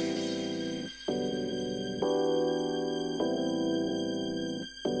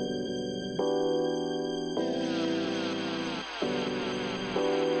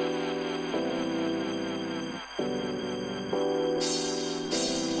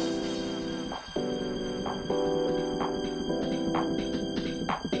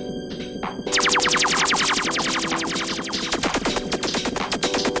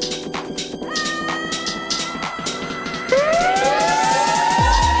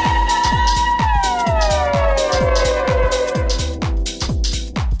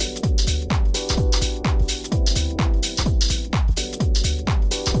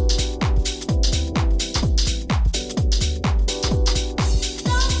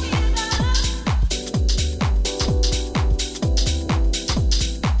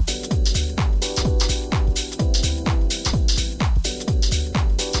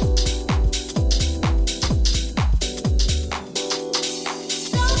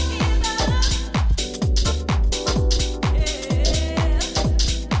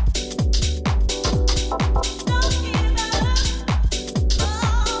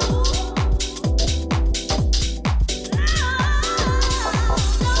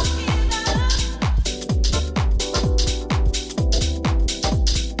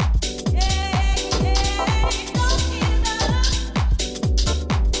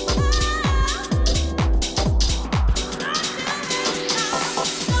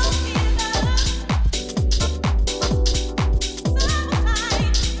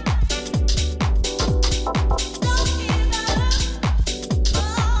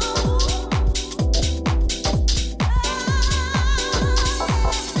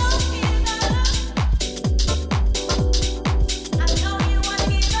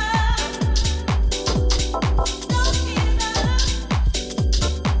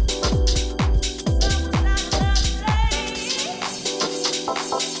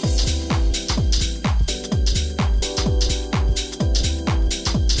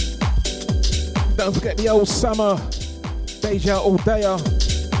 Don't forget the old summer, Deja All Dayer,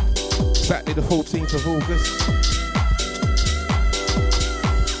 Saturday the 14th of August.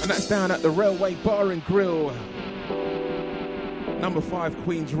 And that's down at the Railway Bar and Grill, number 5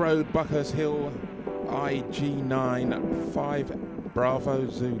 Queens Road, Buckhurst Hill, IG9 5 Bravo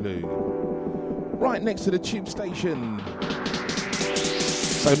Zulu. Right next to the tube station.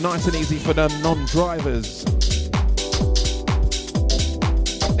 So nice and easy for the non-drivers.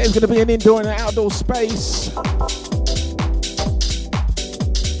 There's going to be an indoor and an outdoor space.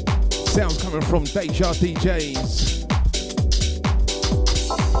 Sound coming from Deja DJs.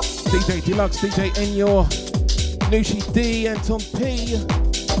 DJ Deluxe, DJ Enyor, Nushi D, Anton P,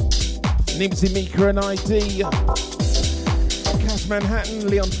 Nibsy Mika and ID, Cass Manhattan,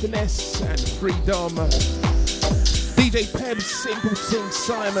 Leon Finesse and Freedom, DJ Pebs, Simple Ting,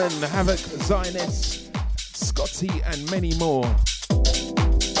 Simon, Havoc, Zioness, Scotty and many more.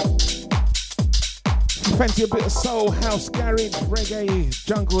 If you fancy a bit of soul, house, garage, reggae,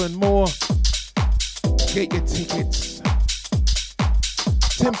 jungle and more, get your tickets.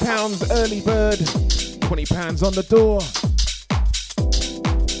 £10 early bird, £20 on the door.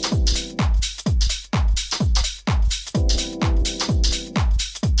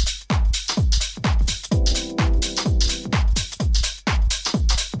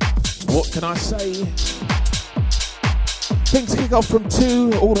 What can I say? Things kick off from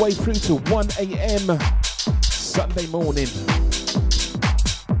 2 all the way through to 1 a.m. Sunday morning.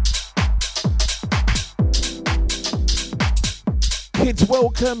 Kids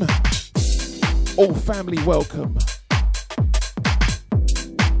welcome, all family welcome.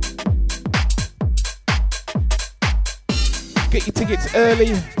 Get your tickets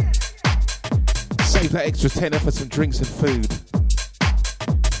early, save that extra tenner for some drinks and food.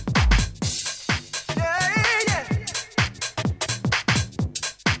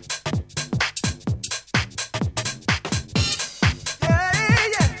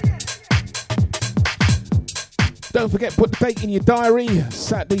 Don't forget, put the date in your diary,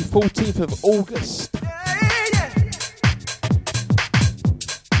 Saturday 14th of August.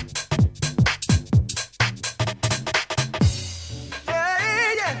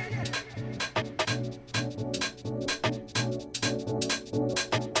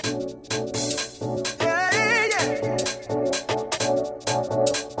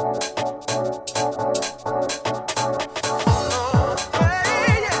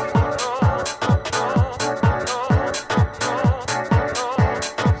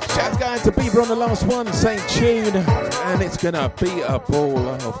 on the last one, same tune, and it's gonna be a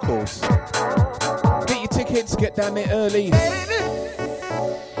baller, of course. Get your tickets, get down there early.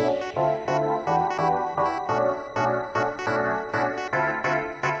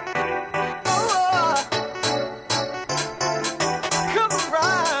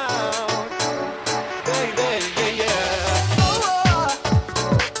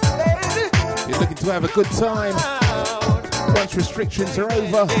 To have a good time. Once restrictions are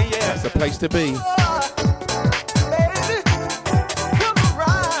over, that's the place to be.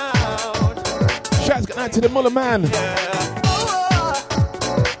 Shouts going out to the Muller man.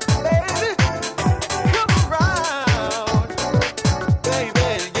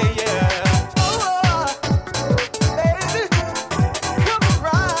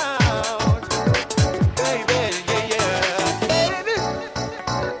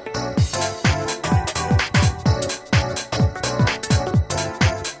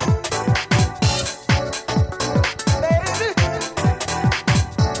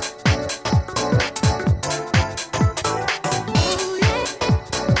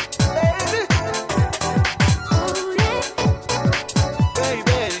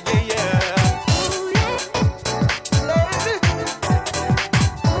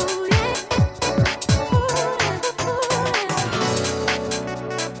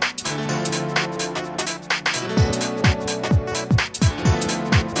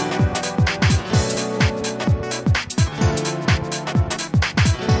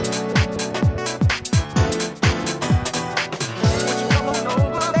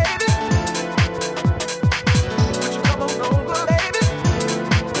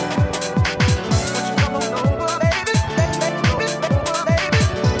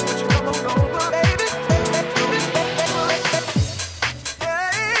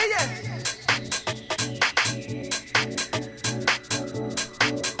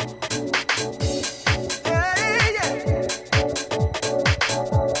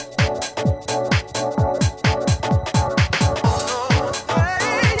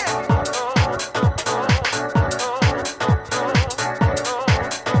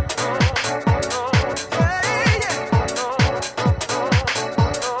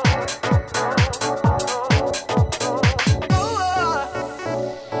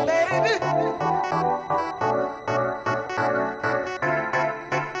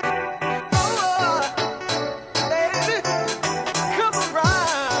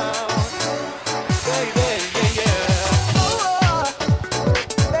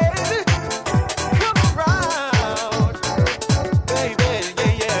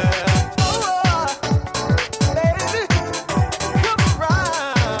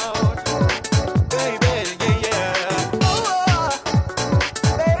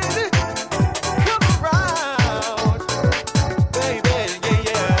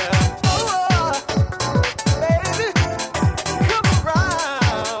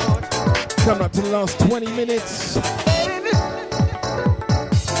 Coming up to the last 20 minutes.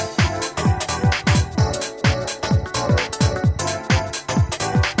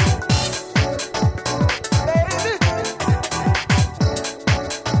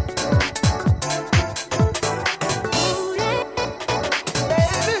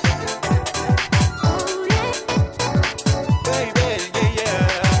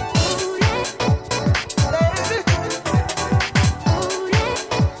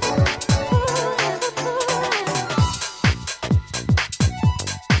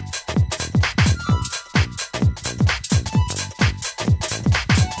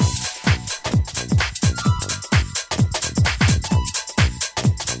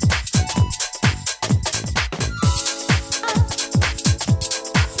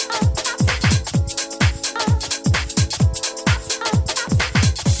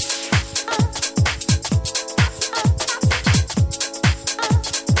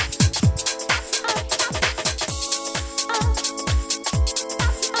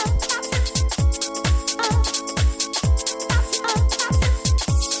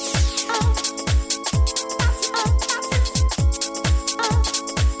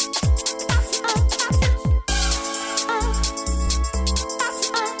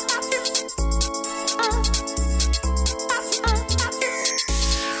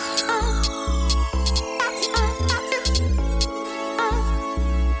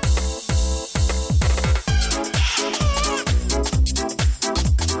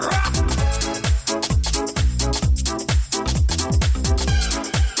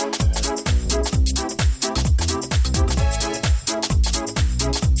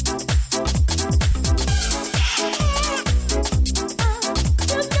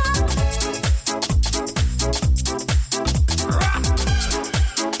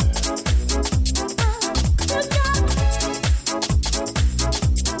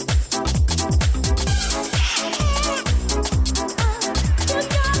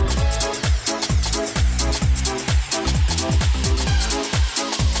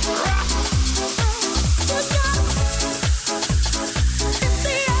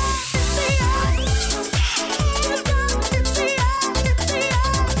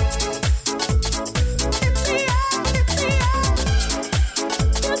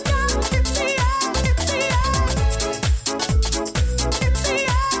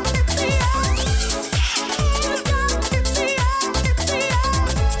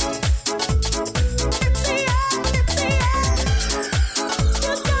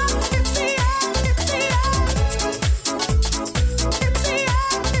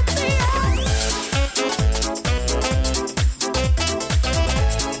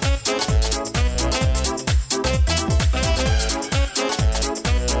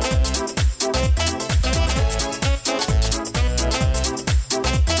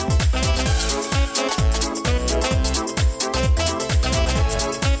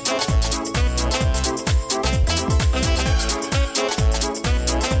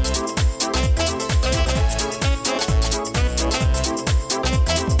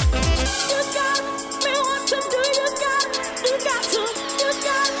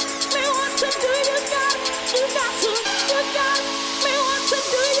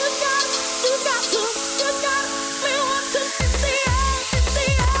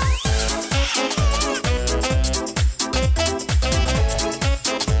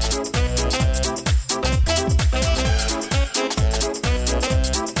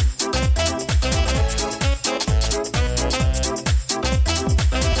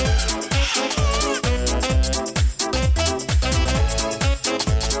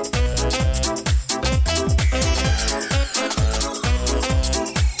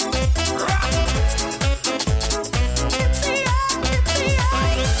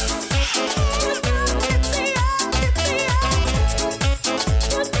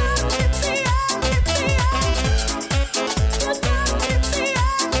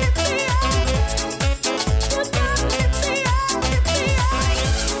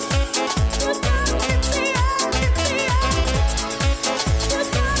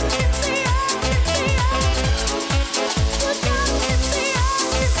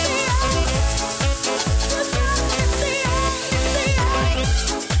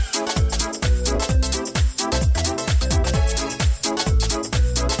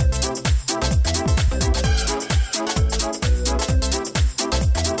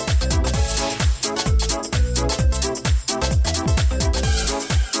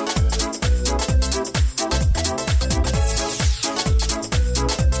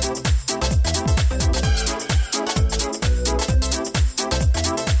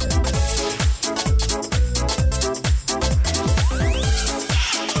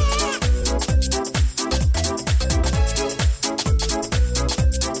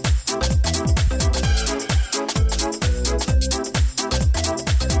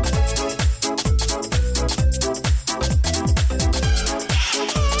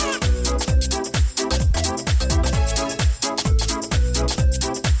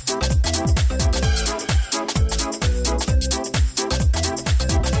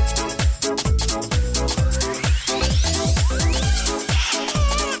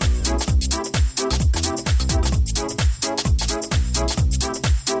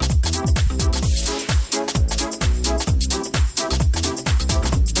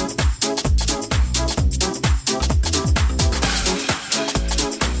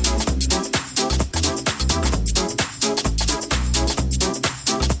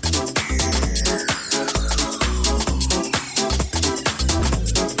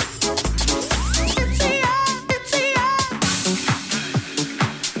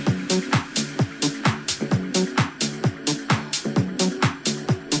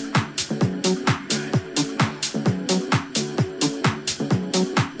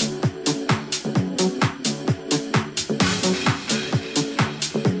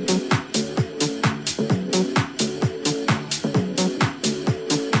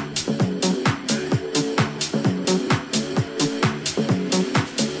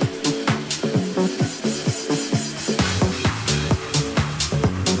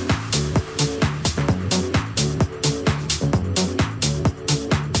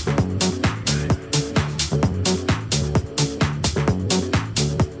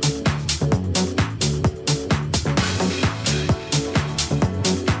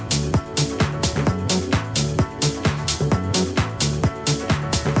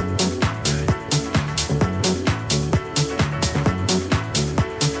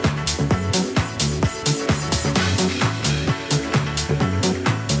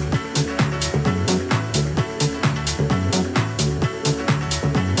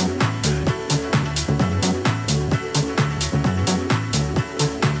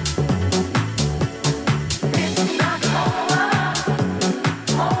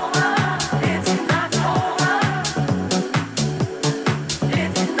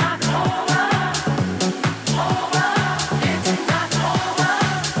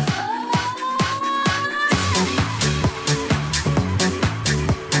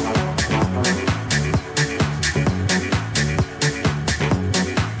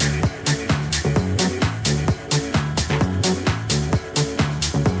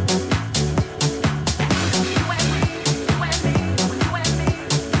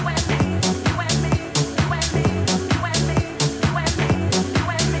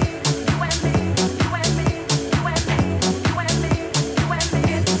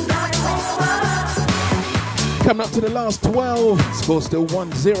 Coming up to the last 12. Score still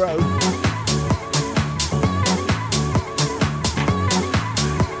 1-0.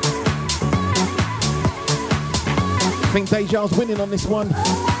 I think Deja's winning on this one.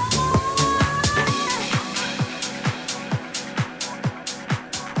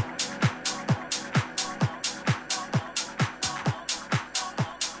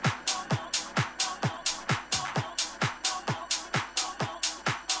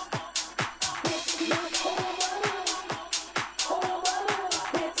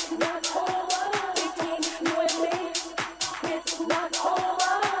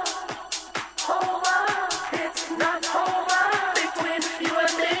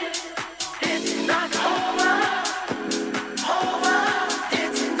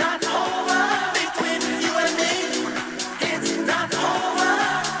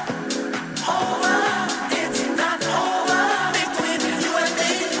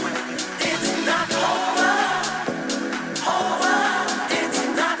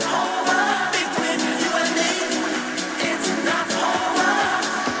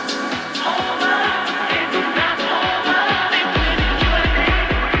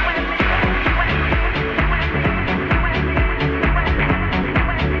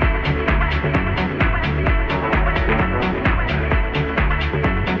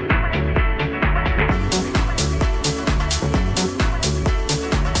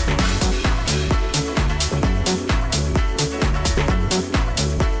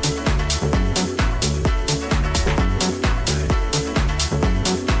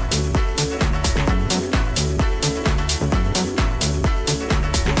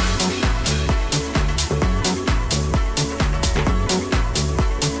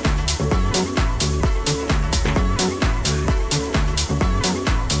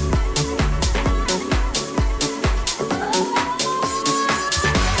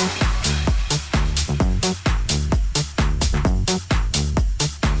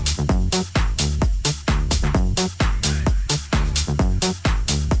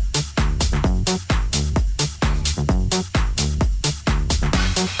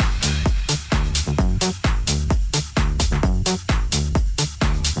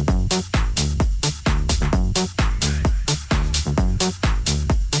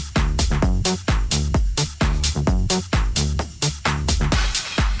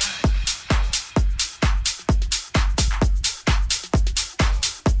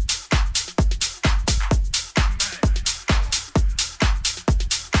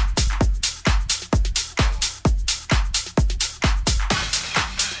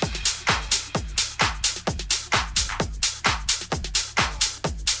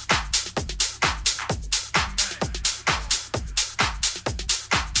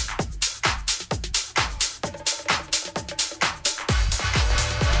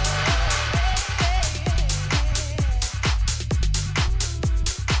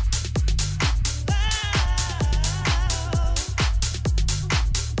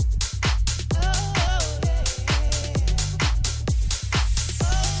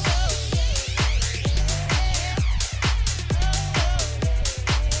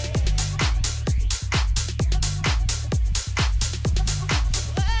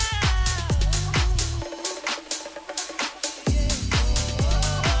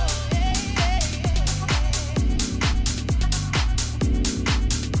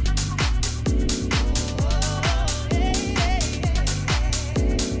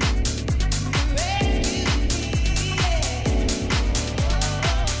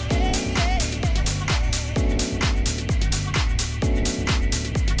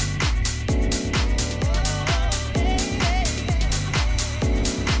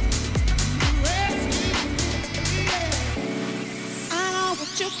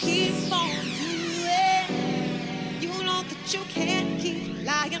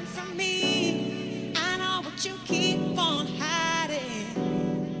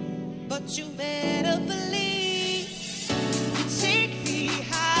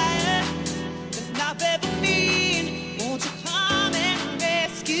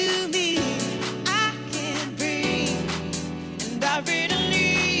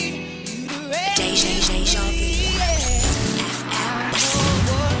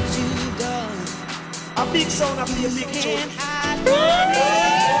 Big sound of the big tune.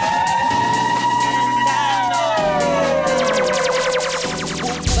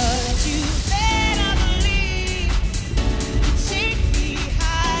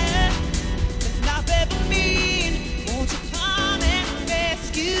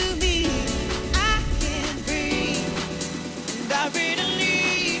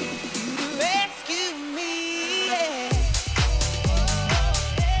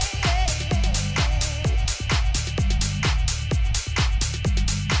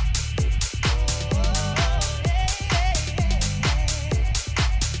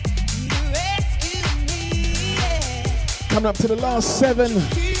 Coming up to the last 7.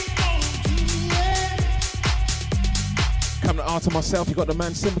 Coming up after myself, you got the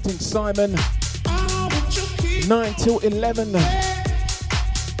man Simpleton Simon. 9 till 11.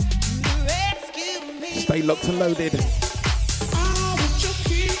 Stay locked and loaded.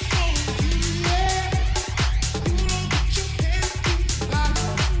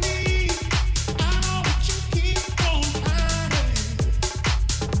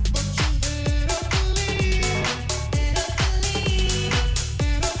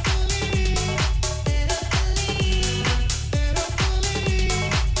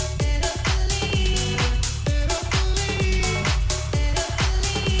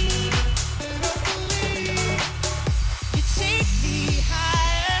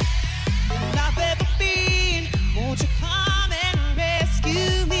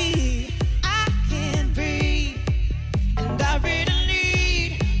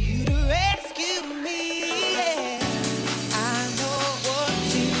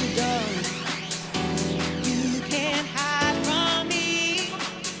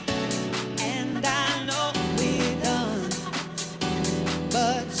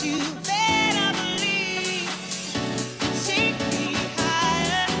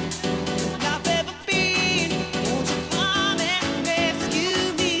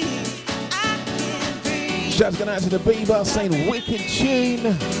 Shouts going out to the Bieber saying wicked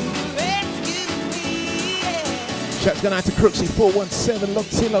tune. Shouts going out to Crooksy 417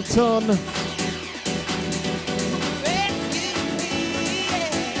 locked in, locked on.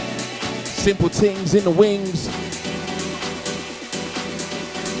 Simple Things in the wings.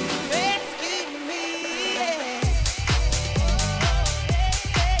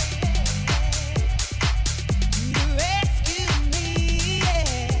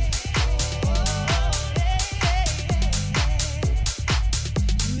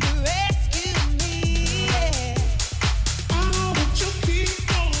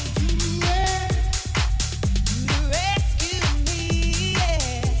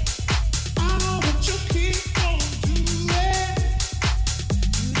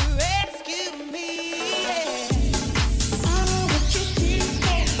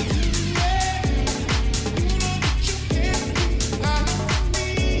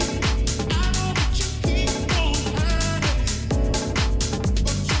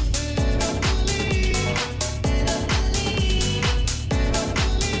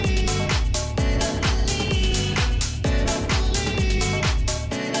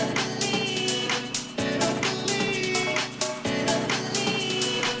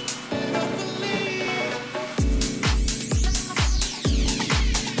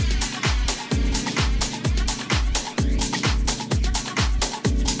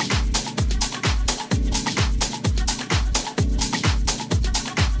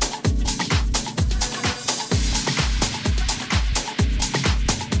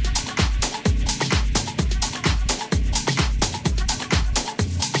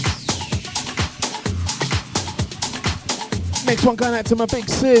 Next one going out to my big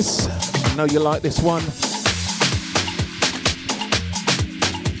sis. I know you like this one.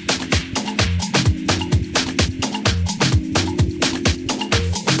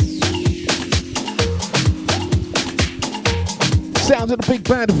 Sounds of the big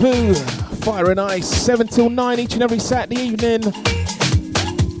bad Vu. Fire and Ice, 7 till 9 each and every Saturday evening.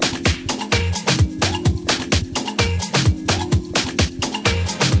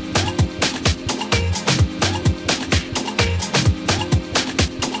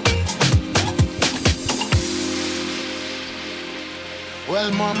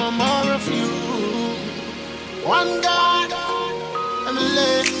 Well, more of you. One God,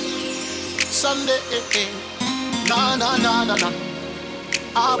 Emily, Sunday, no.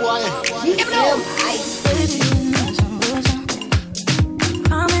 Ah, boy. You know,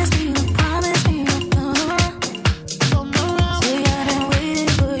 promise me you'll come around. Say I've been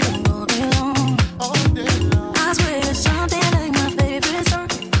waiting for you all day long. I swear it's something like my favorite song.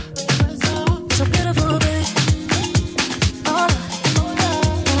 So beautiful, baby.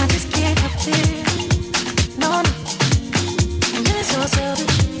 And I just can't help it. No. And you're so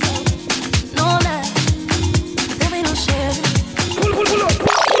selfish. No lie. There ain't no sharing. Pull up.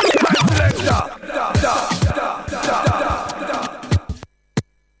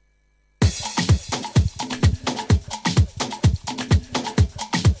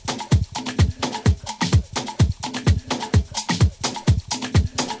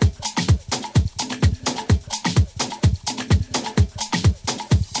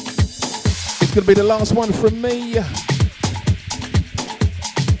 It's going to be the last one from me.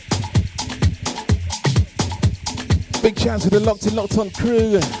 Big shout to the Locked In Locked On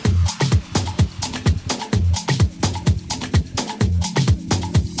crew.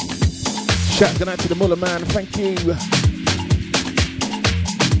 Shout going out to the Muller man, thank you.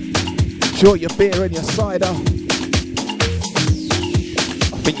 Enjoy your beer and your cider. I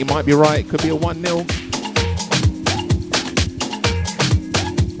think you might be right, could be a 1-0.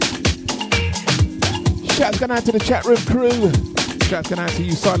 Shout going out to the chat room crew. Shout going out to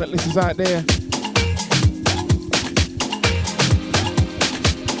you silent listeners out there.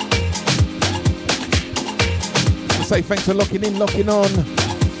 I say thanks for locking in, locking on.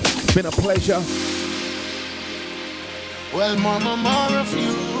 It's been a pleasure. Well, more of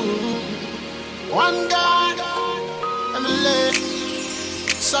you. One God, Emily,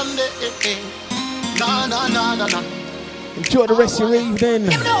 Sunday. No. Enjoy the rest of your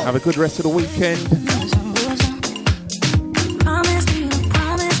evening. Have a good rest of the weekend.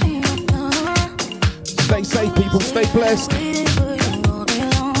 Stay safe, people. Stay blessed.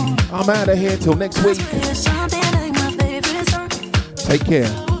 I'm out of here till next week. Take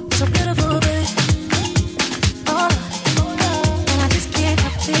care.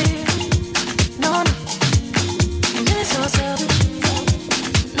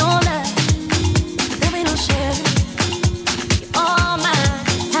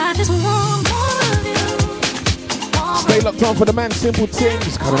 Stay locked on for the man Simple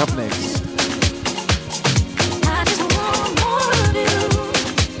Things coming up next.